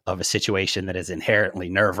stress of a situation that is inherently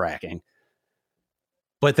nerve-wracking.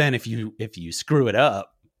 But then if you screw it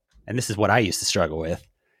up, and this is what I used to struggle with,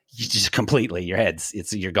 you just completely,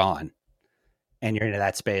 you're gone. And you're into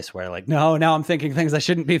that space where like, no, now I'm thinking things I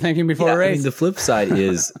shouldn't be thinking before a race. I mean, the flip side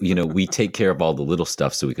is, we take care of all the little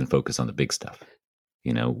stuff so we can focus on the big stuff.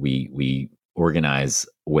 We organize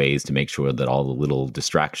ways to make sure that all the little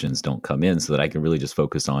distractions don't come in so that I can really just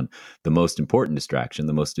focus on the most important distraction,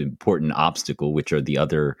 the most important obstacle, which are the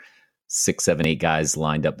other 6, 7, 8 guys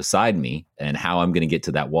lined up beside me, and how I'm going to get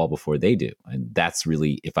to that wall before they do. And that's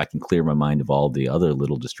really, if I can clear my mind of all the other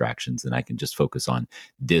little distractions, then I can just focus on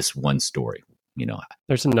this one story.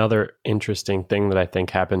 There's another interesting thing that I think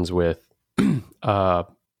happens with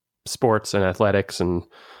sports and athletics and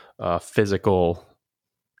physical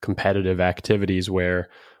competitive activities, where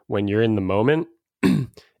when you're in the moment,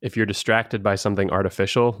 if you're distracted by something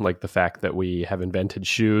artificial, like the fact that we have invented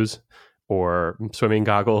shoes or swimming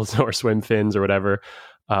goggles or swim fins or whatever,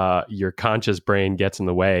 your conscious brain gets in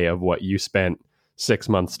the way of what you spent 6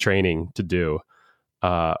 months training to do.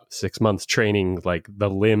 6 months training like the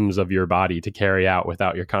limbs of your body to carry out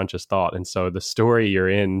without your conscious thought. And so the story you're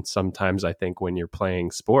in sometimes, I think, when you're playing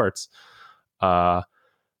sports or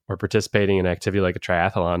participating in an activity like a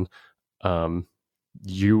triathlon,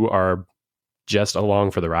 you are just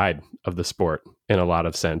along for the ride of the sport in a lot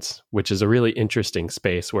of sense, which is a really interesting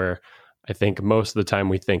space where I think most of the time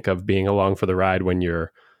we think of being along for the ride when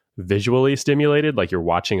you're visually stimulated, like you're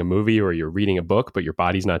watching a movie or you're reading a book, but your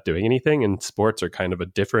body's not doing anything. And sports are kind of a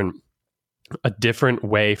different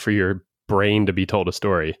way for your brain to be told a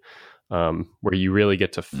story, where you really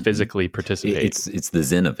get to physically participate. It's the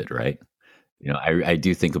zen of it, right? I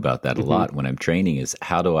do think about that a lot when I'm training, is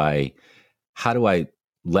how do I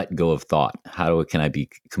let go of thought? Can I be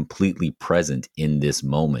completely present in this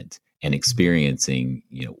moment and experiencing,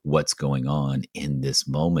 what's going on in this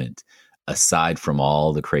moment, aside from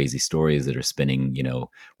all the crazy stories that are spinning,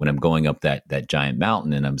 when I'm going up that giant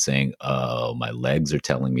mountain and I'm saying, oh, my legs are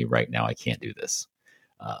telling me right now I can't do this.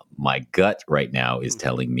 My gut right now is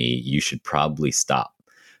telling me you should probably stop.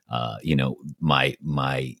 The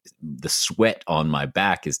sweat on my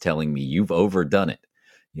back is telling me you've overdone it.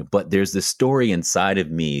 But there's this story inside of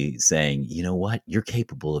me saying, you know what? You're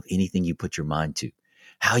capable of anything you put your mind to.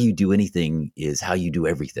 How you do anything is how you do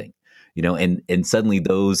everything. And suddenly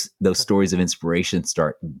those stories of inspiration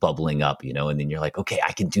start bubbling up, and then you're like, okay,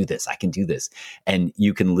 I can do this. And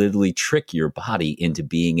you can literally trick your body into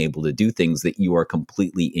being able to do things that you are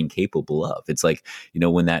completely incapable of. It's like,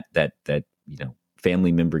 when that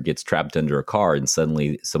family member gets trapped under a car and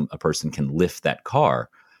suddenly a person can lift that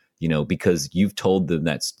car, because you've told them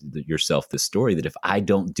yourself this story that if I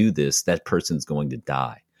don't do this, that person's going to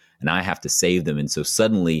die. And I have to save them. And so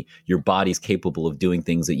suddenly your body's capable of doing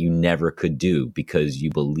things that you never could do because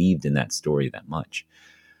you believed in that story that much.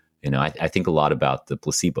 I think a lot about the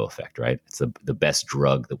placebo effect, right? It's the best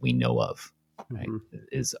drug that we know of, right?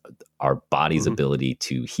 Is our body's ability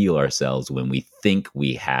to heal ourselves when we think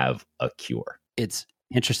we have a cure. It's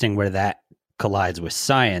interesting where that collides with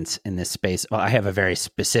science in this space. Well, I have a very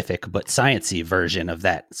specific but sciencey version of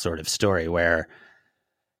that sort of story where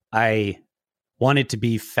I wanted to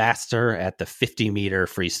be faster at the 50-meter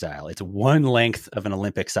freestyle. It's one length of an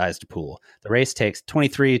Olympic-sized pool. The race takes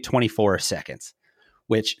 24 seconds,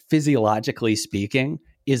 which physiologically speaking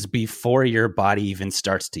is before your body even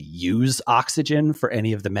starts to use oxygen for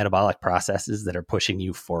any of the metabolic processes that are pushing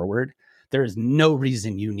you forward. There is no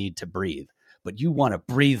reason you need to breathe, but you want to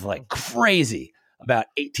breathe like crazy about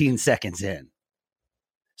 18 seconds in.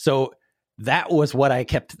 So that was what I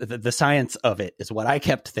kept, the science of it is what I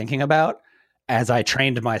kept thinking about as I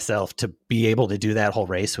trained myself to be able to do that whole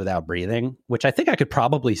race without breathing, which I think I could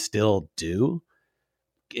probably still do.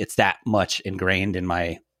 It's that much ingrained in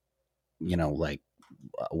my,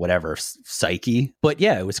 whatever psyche. But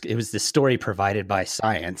yeah, it was this story provided by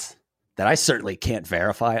science that I certainly can't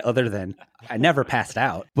verify other than I never passed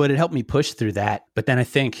out, but it helped me push through that. But then I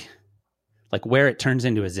think like where it turns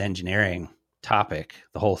into a Zengineering topic,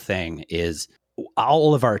 the whole thing is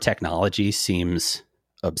all of our technology seems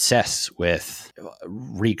obsessed with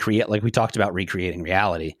like we talked about recreating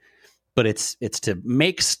reality. but it's to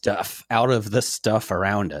make stuff out of the stuff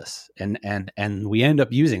around us, and we end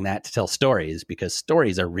up using that to tell stories because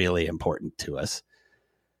stories are really important to us.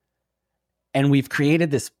 And we've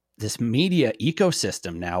created this media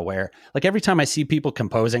ecosystem now where, like, every time I see people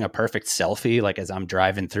composing a perfect selfie, like as I'm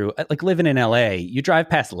driving through, like living in LA, you drive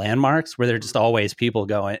past landmarks where there's just always people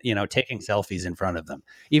going, taking selfies in front of them,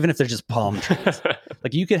 even if they're just palm trees.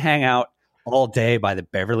 Like, you could hang out all day by the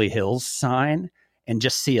Beverly Hills sign and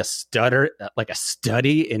just see a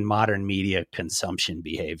study in modern media consumption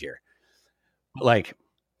behavior. Like,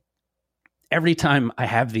 every time I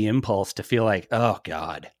have the impulse to feel like, oh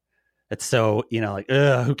God, it's so,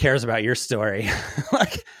 who cares about your story?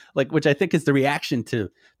 like, which I think is the reaction to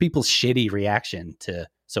people's shitty reaction to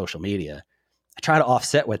social media. I try to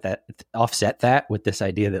offset that with this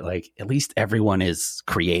idea that, like, at least everyone is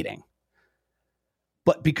creating.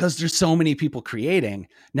 But because there's so many people creating,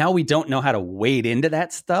 now we don't know how to wade into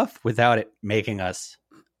that stuff without it making us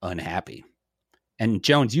unhappy. And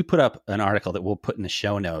Jones, you put up an article that we'll put in the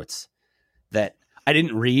show notes that I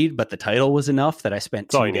didn't read, but the title was enough that I spent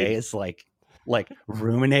 2 days like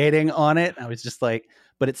ruminating on it. I was just like,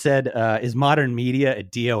 but it said, is modern media a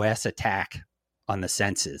DOS attack on the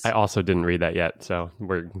senses? I also didn't read that yet, so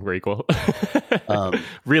we're equal.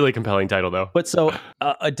 Really compelling title, though. But so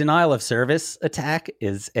a denial of service attack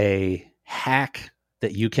is a hack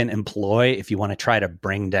that you can employ if you want to try to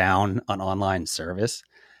bring down an online service.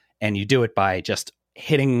 And you do it by just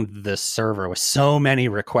hitting the server with so many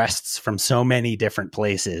requests from so many different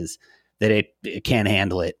places that it can't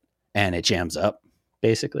handle it and it jams up,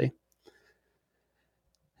 basically.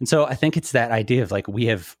 And so I think it's that idea of, like,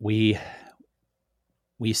 we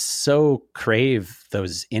so crave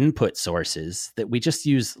those input sources that we just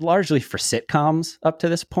use largely for sitcoms up to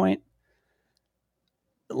this point,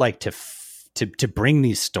 like to bring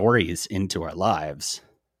these stories into our lives.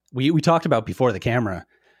 We talked about before the camera,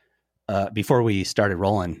 before we started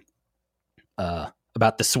rolling,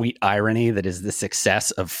 about the sweet irony that is the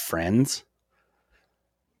success of Friends,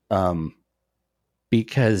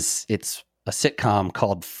 because it's a sitcom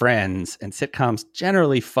called Friends, and sitcoms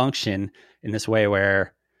generally function in this way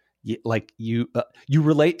where you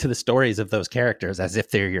relate to the stories of those characters as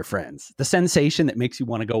if they're your friends. The sensation that makes you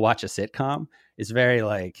want to go watch a sitcom is very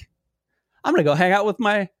like, I'm going to go hang out with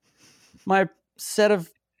my set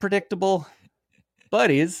of predictable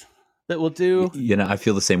buddies that will do. I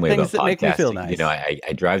feel the same way about things that podcasting. make me feel nice.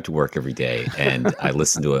 I drive to work every day and I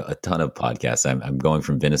listen to a ton of podcasts. I'm going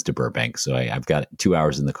from Venice to Burbank, so I've got 2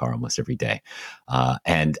 hours in the car almost every day.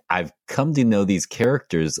 And I've come to know these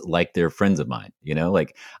characters like they're friends of mine.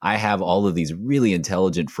 Like, I have all of these really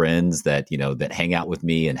intelligent friends that that hang out with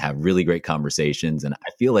me and have really great conversations, and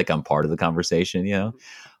I feel like I'm part of the conversation.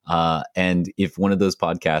 And if one of those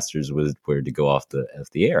podcasters were to go off the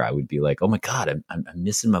air, I would be like, oh my God, I'm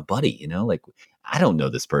missing my buddy. Like, I don't know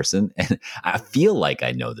this person, and I feel like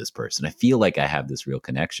I know this person. I feel like I have this real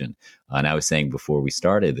connection. And I was saying before we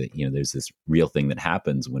started that, there's this real thing that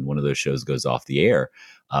happens when one of those shows goes off the air.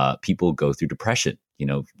 People go through depression.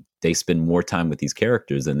 They spend more time with these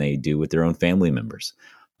characters than they do with their own family members.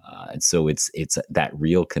 And so it's that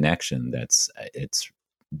real connection it's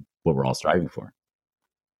what we're all striving for.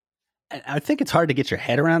 I think it's hard to get your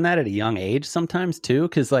head around that at a young age sometimes too,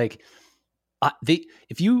 because like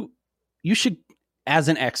you should, as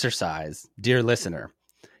an exercise, dear listener,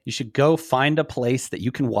 you should go find a place that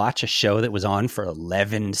you can watch a show that was on for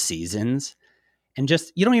 11 seasons, and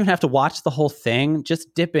just, you don't even have to watch the whole thing.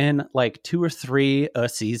 Just dip in like 2 or 3 a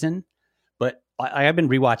season. But I've been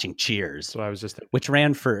rewatching Cheers, So I was just which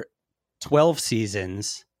ran for 12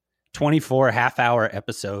 seasons, 24 half-hour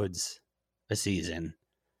episodes a season.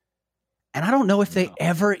 And I don't know if they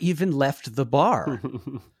ever even left the bar.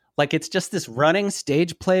 Like, it's just this running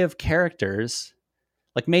stage play of characters.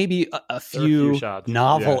 Like, maybe a few shots.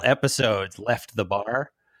 novel episodes left the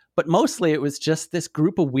bar. But mostly it was just this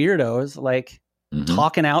group of weirdos, like,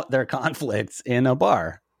 talking out their conflicts in a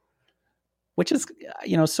bar. Which is,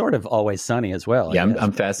 sort of Always Sunny as well. Yeah,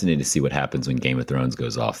 I'm fascinated to see what happens when Game of Thrones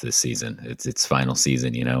goes off this season. It's its final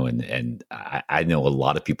season, and I know a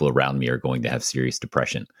lot of people around me are going to have serious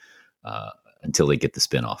depression until they get the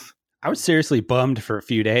spinoff. I was seriously bummed for a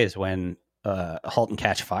few days when Halt and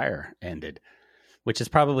Catch Fire ended, which is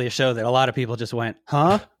probably a show that a lot of people just went,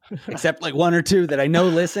 huh? Except like 1 or 2 that I know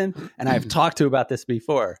listen, and I've talked to about this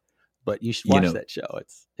before. But you should watch that show.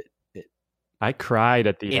 I cried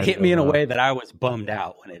at the end. It hit me in a way that I was bummed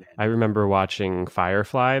out when it ended. I remember watching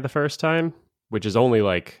Firefly the first time, which is only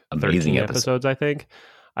like Amazing 13 episodes, I think.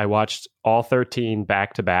 I watched all 13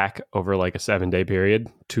 back to back over like a 7-day period,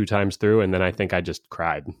 2 times through, and then I think I just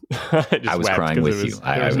cried. I was crying with you.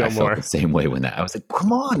 I felt the same way when I was like,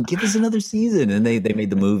 "Come on, give us another season." And they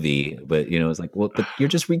made the movie, but it's like, well, but you're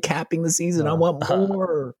just recapping the season. I want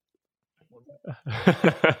more.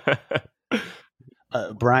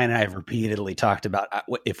 Brian and I have repeatedly talked about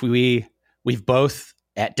if we've both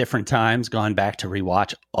at different times gone back to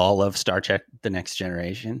rewatch all of Star Trek: The Next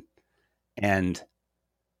Generation, and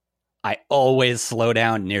I always slow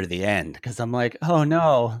down near the end because I'm like, oh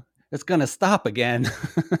no, it's gonna stop again.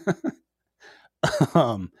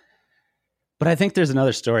 But I think there's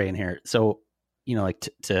another story in here. So, like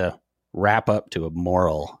to wrap up to a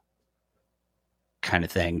moral kind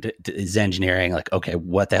of thing, is engineering like, okay,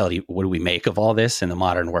 what the hell what do we make of all this in the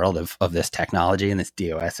modern world of this technology and this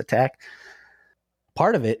DOS attack?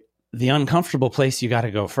 Part of it, the uncomfortable place you got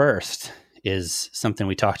to go first, is something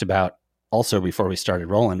we talked about also before we started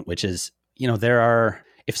rolling, which is,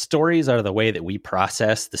 if stories are the way that we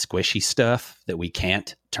process the squishy stuff that we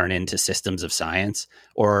can't turn into systems of science,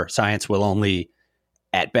 or science will only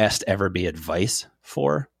at best ever be advice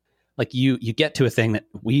for, like you get to a thing that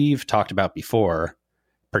we've talked about before,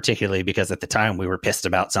 particularly because at the time we were pissed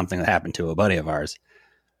about something that happened to a buddy of ours.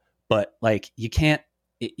 But like, you can't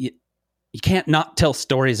not tell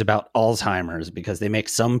stories about Alzheimer's because they make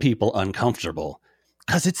some people uncomfortable,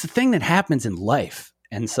 because it's the thing that happens in life.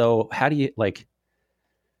 And so what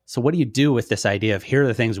do you do with this idea of, here are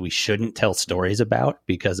the things we shouldn't tell stories about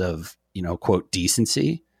because of, quote,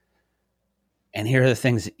 decency, and here are the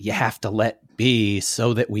things that you have to let be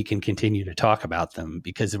so that we can continue to talk about them,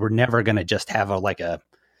 because we're never going to just have a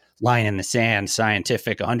line in the sand,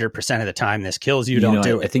 scientific, 100% of the time this kills you, don't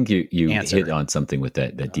do it. I think you hit on something with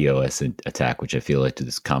that DOS attack, which I feel like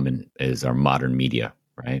is common as our modern media,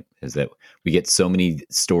 right? Is that we get so many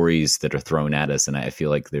stories that are thrown at us, and I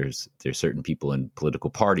feel like there's certain people in political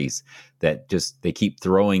parties that they keep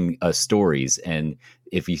throwing us stories, and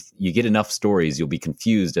if you get enough stories, you'll be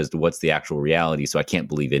confused as to what's the actual reality. So I can't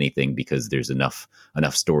believe anything because there's enough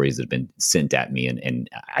stories that have been sent at me, and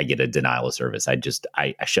I get a denial of service. I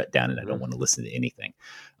shut down and I don't want to listen to anything.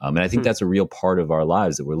 And I think that's a real part of our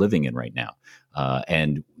lives that we're living in right now.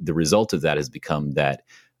 And the result of that has become that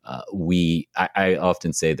I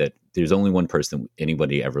often say that there's only one person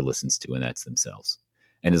anybody ever listens to, and that's themselves.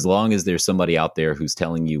 And as long as there's somebody out there who's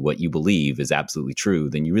telling you what you believe is absolutely true,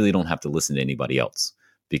 then you really don't have to listen to anybody else,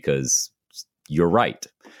 because you're right.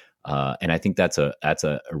 And I think that's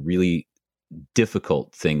a really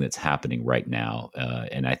difficult thing that's happening right now.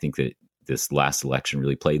 And I think that this last election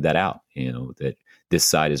really played that out, that this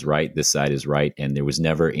side is right, this side is right. And there was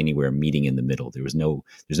never anywhere meeting in the middle. There's no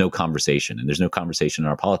conversation, and there's no conversation in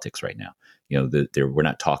our politics right now. We're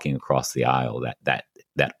not talking across the aisle.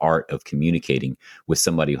 That art of communicating with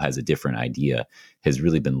somebody who has a different idea has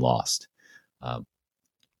really been lost. And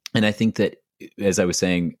I think that, as I was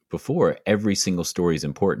saying before, every single story is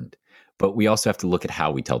important, but we also have to look at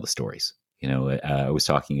how we tell the stories. I was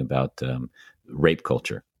talking about rape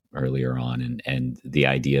culture earlier on, and the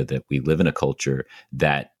idea that we live in a culture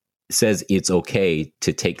that says it's okay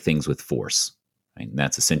to take things with force. Right? And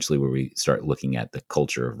that's essentially where we start looking at the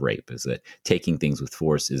culture of rape, is that taking things with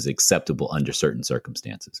force is acceptable under certain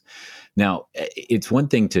circumstances. Now, it's one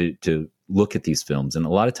thing to look at these films, and a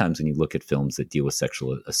lot of times when you look at films that deal with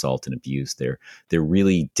sexual assault and abuse, they're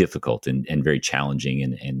really difficult and very challenging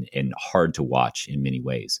and hard to watch in many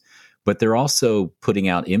ways. But they're also putting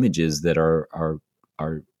out images that are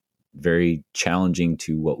very challenging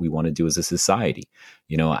to what we want to do as a society.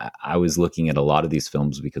 I was looking at a lot of these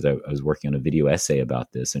films because I was working on a video essay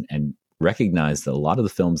about this, and recognized that a lot of the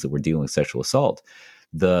films that were dealing with sexual assault,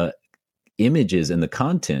 the images and the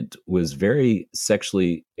content was very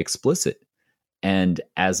sexually explicit. And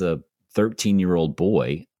as a 13-year-old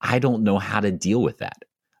boy, I don't know how to deal with that.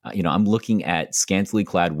 I'm looking at scantily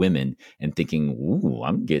clad women and thinking, ooh,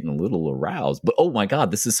 I'm getting a little aroused, but oh my God,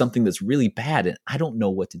 this is something that's really bad, and I don't know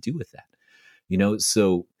what to do with that.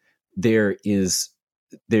 So there's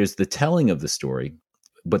the telling of the story,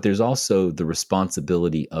 but there's also the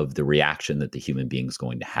responsibility of the reaction that the human being is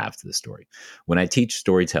going to have to the story. When I teach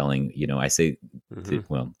storytelling, I say,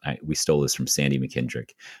 we stole this from Sandy McKendrick.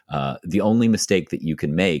 The only mistake that you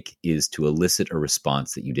can make is to elicit a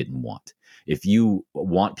response that you didn't want. If you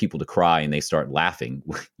want people to cry and they start laughing,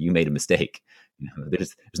 you made a mistake.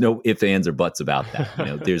 There's no ifs, ands, or buts about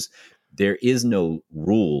that. There is no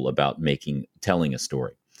rule about telling a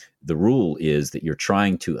story. The rule is that you're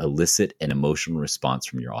trying to elicit an emotional response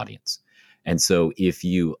from your audience. And so if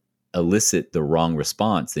you elicit the wrong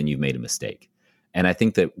response, then you've made a mistake. And I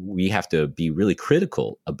think that we have to be really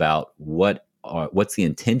critical about what what's the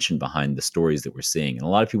intention behind the stories that we're seeing? And a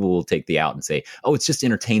lot of people will take the out and say, oh, it's just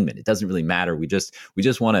entertainment. It doesn't really matter. We just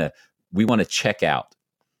want to check out.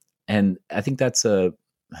 And I think that's a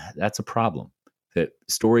problem. That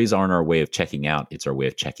stories aren't our way of checking out. It's our way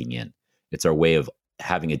of checking in. It's our way of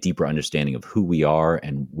having a deeper understanding of who we are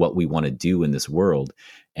and what we want to do in this world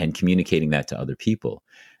and communicating that to other people.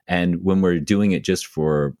 And when we're doing it just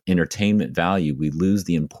for entertainment value, we lose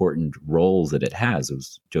the important roles that it has. It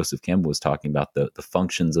was Joseph Campbell was talking about the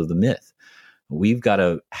functions of the myth. We've got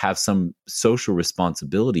to have some social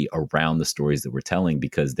responsibility around the stories that we're telling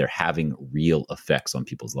because they're having real effects on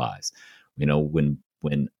people's lives. You know, when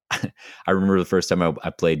I remember the first time I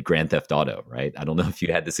played Grand Theft Auto, right? I don't know if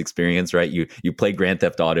you had this experience, right? You play Grand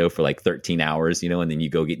Theft Auto for like 13 hours, you know, and then you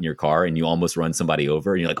go get in your car and you almost run somebody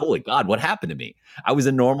over and you're like, holy God, what happened to me? I was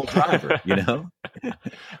a normal driver, you know?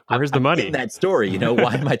 Where's the money? In that story, you know,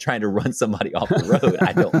 why am I trying to run somebody off the road?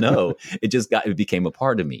 I don't know. It became a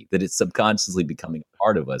part of me, that it's subconsciously becoming a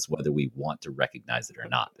part of us, whether we want to recognize it or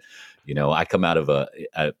not. You know, I come out of a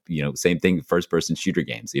same thing, first person shooter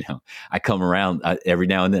games, you know, I come around every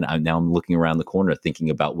now and then. I'm looking around the corner thinking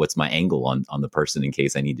about what's my angle on the person in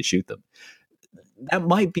case I need to shoot them. That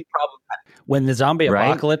might be problematic. When the zombie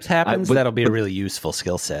apocalypse happens, but that'll be a really useful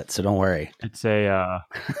skill set. So don't worry. It's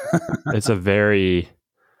a very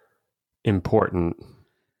important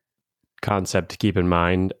concept to keep in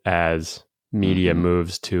mind as media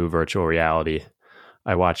moves to virtual reality.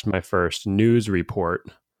 I watched my first news report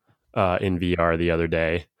in VR the other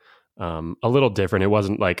day. A little different. It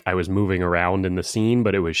wasn't like I was moving around in the scene,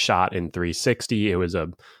 but it was shot in 360. It was a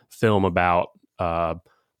film about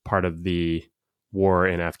part of the war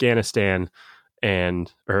in Afghanistan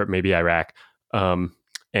or maybe Iraq.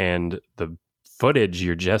 And the footage,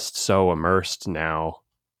 you're just so immersed now.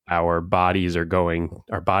 Our bodies and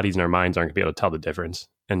our minds aren't gonna be able to tell the difference.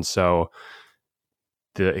 And so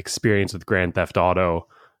the experience with Grand Theft Auto,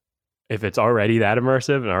 if it's already that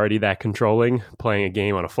immersive and already that controlling, playing a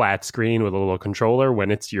game on a flat screen with a little controller,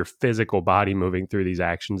 when it's your physical body moving through these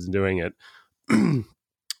actions and doing it,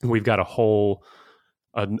 we've got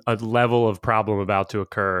a level of problem about to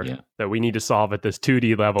occur that we need to solve at this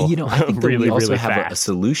 2D level. You know, I think really, that we also really have fast. a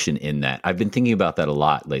solution in that. I've been thinking about that a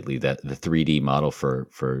lot lately, that the 3D model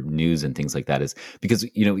for news and things like that is because,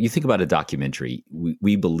 you know, you think about a documentary,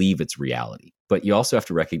 we believe it's reality, but you also have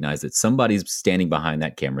to recognize that somebody's standing behind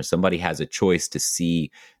that camera. Somebody has a choice to see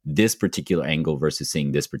this particular angle versus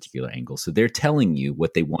seeing this particular angle. So they're telling you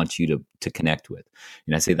what they want you to connect with.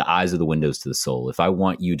 And I say the eyes are the windows to the soul. If I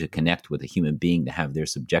want you to connect with a human being to have their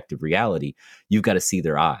subjective reality, you've got to see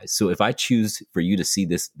their eyes. So if I choose for you to see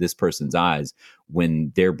this person's eyes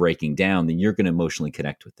when they're breaking down, then you're going to emotionally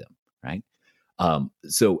connect with them, right?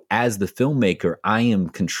 So as the filmmaker, I am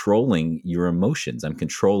controlling your emotions. I'm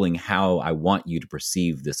controlling how I want you to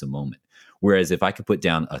perceive this a moment. Whereas if I could put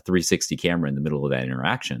down a 360 camera in the middle of that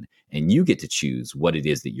interaction and you get to choose what it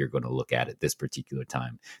is that you're going to look at this particular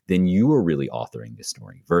time, then you are really authoring the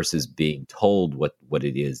story versus being told what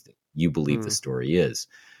it is that you believe the story is.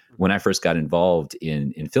 When I first got involved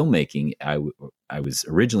in filmmaking, I was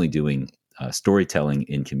originally doing storytelling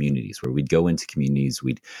in communities, where we'd go into communities,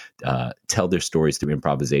 we'd tell their stories through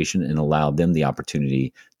improvisation and allow them the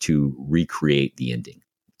opportunity to recreate the ending,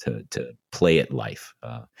 to play it life.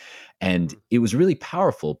 And it was really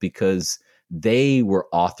powerful because they were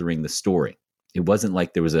authoring the story. It wasn't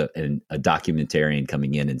like there was a documentarian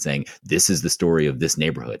coming in and saying, this is the story of this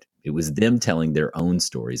neighborhood. It was them telling their own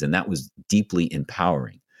stories, and that was deeply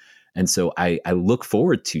empowering. And so I look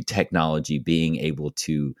forward to technology being able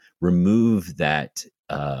to remove that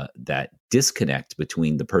disconnect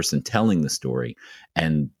between the person telling the story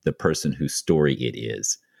and the person whose story it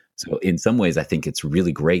is. So in some ways, I think it's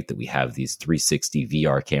really great that we have these 360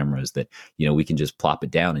 VR cameras that, you know, we can just plop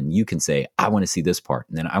it down and you can say, I want to see this part,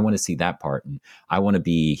 and then I want to see that part, and I want to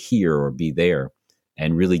be here or be there,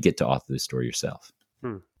 and really get to author the story yourself.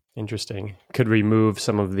 Interesting. Could remove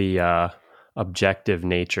some of the objective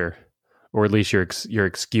nature, or at least your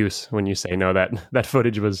excuse when you say no, that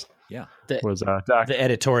footage was the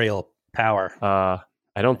editorial power.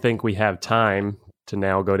 I don't think we have time to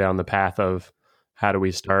now go down the path of how do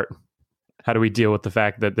we deal with the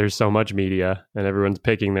fact that there's so much media and everyone's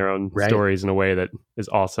picking their own stories in a way that is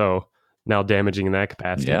also now damaging in that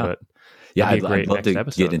capacity. Yeah. But I'd love to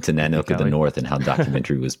get into Nanook of the North and how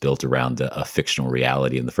documentary was built around a fictional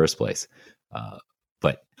reality in the first place.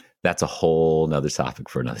 But that's a whole nother topic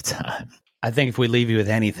for another time. I think if we leave you with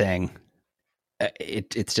anything,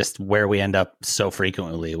 it's just where we end up so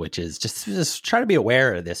frequently, which is just try to be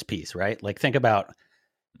aware of this piece, right? Like, think about,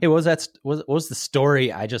 hey, what was the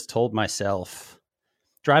story I just told myself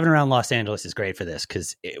driving around Los Angeles is great for this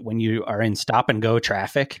because when you are in stop and go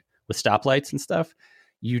traffic with stoplights and stuff,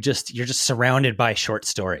 you're just surrounded by short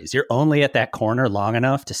stories. You're only at that corner long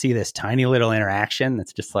enough to see this tiny little interaction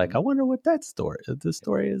that's just like, I wonder what the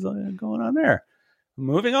story is going on there.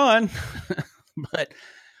 Moving on.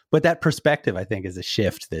 but that perspective, I think, is a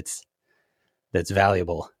shift that's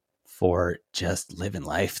valuable for just living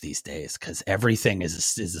life these days, because everything is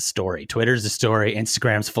a story. Twitter's a story,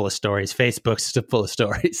 Instagram's full of stories, Facebook's full of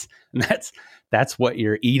stories, and that's what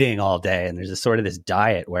you're eating all day. And there's a sort of this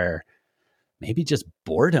diet where maybe just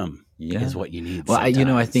boredom is what you need. Well,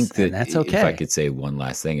 I think that's okay. If I could say one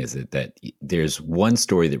last thing, is that there's one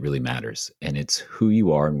story that really matters, and it's who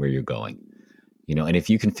you are and where you're going. And if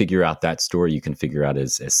you can figure out that story, you can figure out,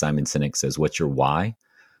 as Simon Sinek says, what's your why.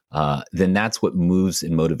 Then that's what moves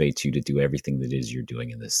and motivates you to do everything that is you're doing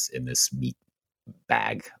in this meat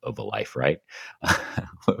bag of a life, right?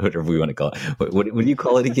 Whatever we want to call it. What do you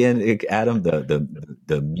call it again, Adam?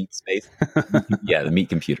 The meat space? Yeah, the meat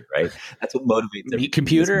computer, right? That's what motivates meat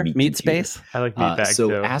computer, meat space. I like meat bag so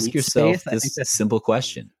too. ask Meat yourself space? this simple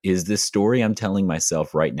question: is this story I'm telling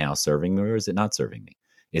myself right now serving me, or is it not serving me?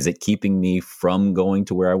 Is it keeping me from going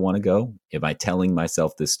to where I want to go? Am I telling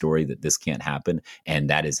myself this story that this can't happen, and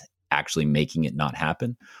that is actually making it not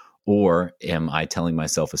happen? Or am I telling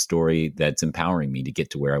myself a story that's empowering me to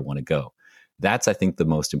get to where I want to go? That's, I think, the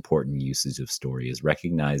most important usage of story, is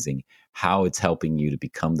recognizing how it's helping you to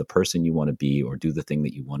become the person you want to be or do the thing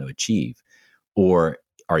that you want to achieve. Or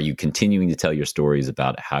are you continuing to tell your stories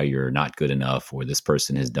about how you're not good enough, or this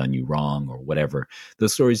person has done you wrong, or whatever?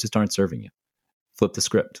 Those stories just aren't serving you. Flip the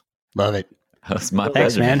script. Love it. That's my Thanks,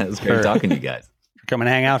 pleasure, man. It was great talking to you guys. Come and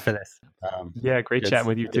hang out for this. Yeah, great chatting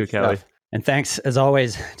with you too, good Kelly. stuff. And thanks, as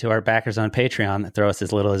always, to our backers on Patreon that throw us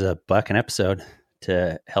as little as $1 an episode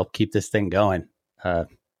to help keep this thing going.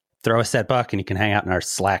 Throw us that $1 and you can hang out in our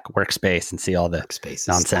Slack workspace and see all the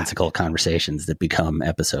nonsensical conversations that become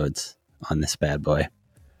episodes on this bad boy.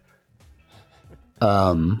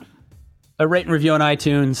 A rate and review on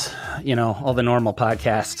iTunes, all the normal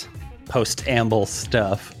podcast post-amble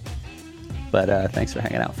stuff. But thanks for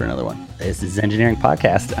hanging out for another one. This is Engineering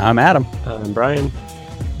Podcast. I'm Adam. I'm Brian.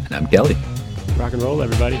 And I'm Kelly. Rock and roll,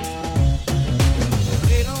 everybody.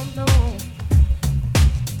 They don't know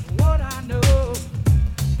what I know.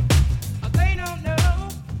 They don't know.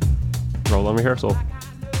 Roll on rehearsal.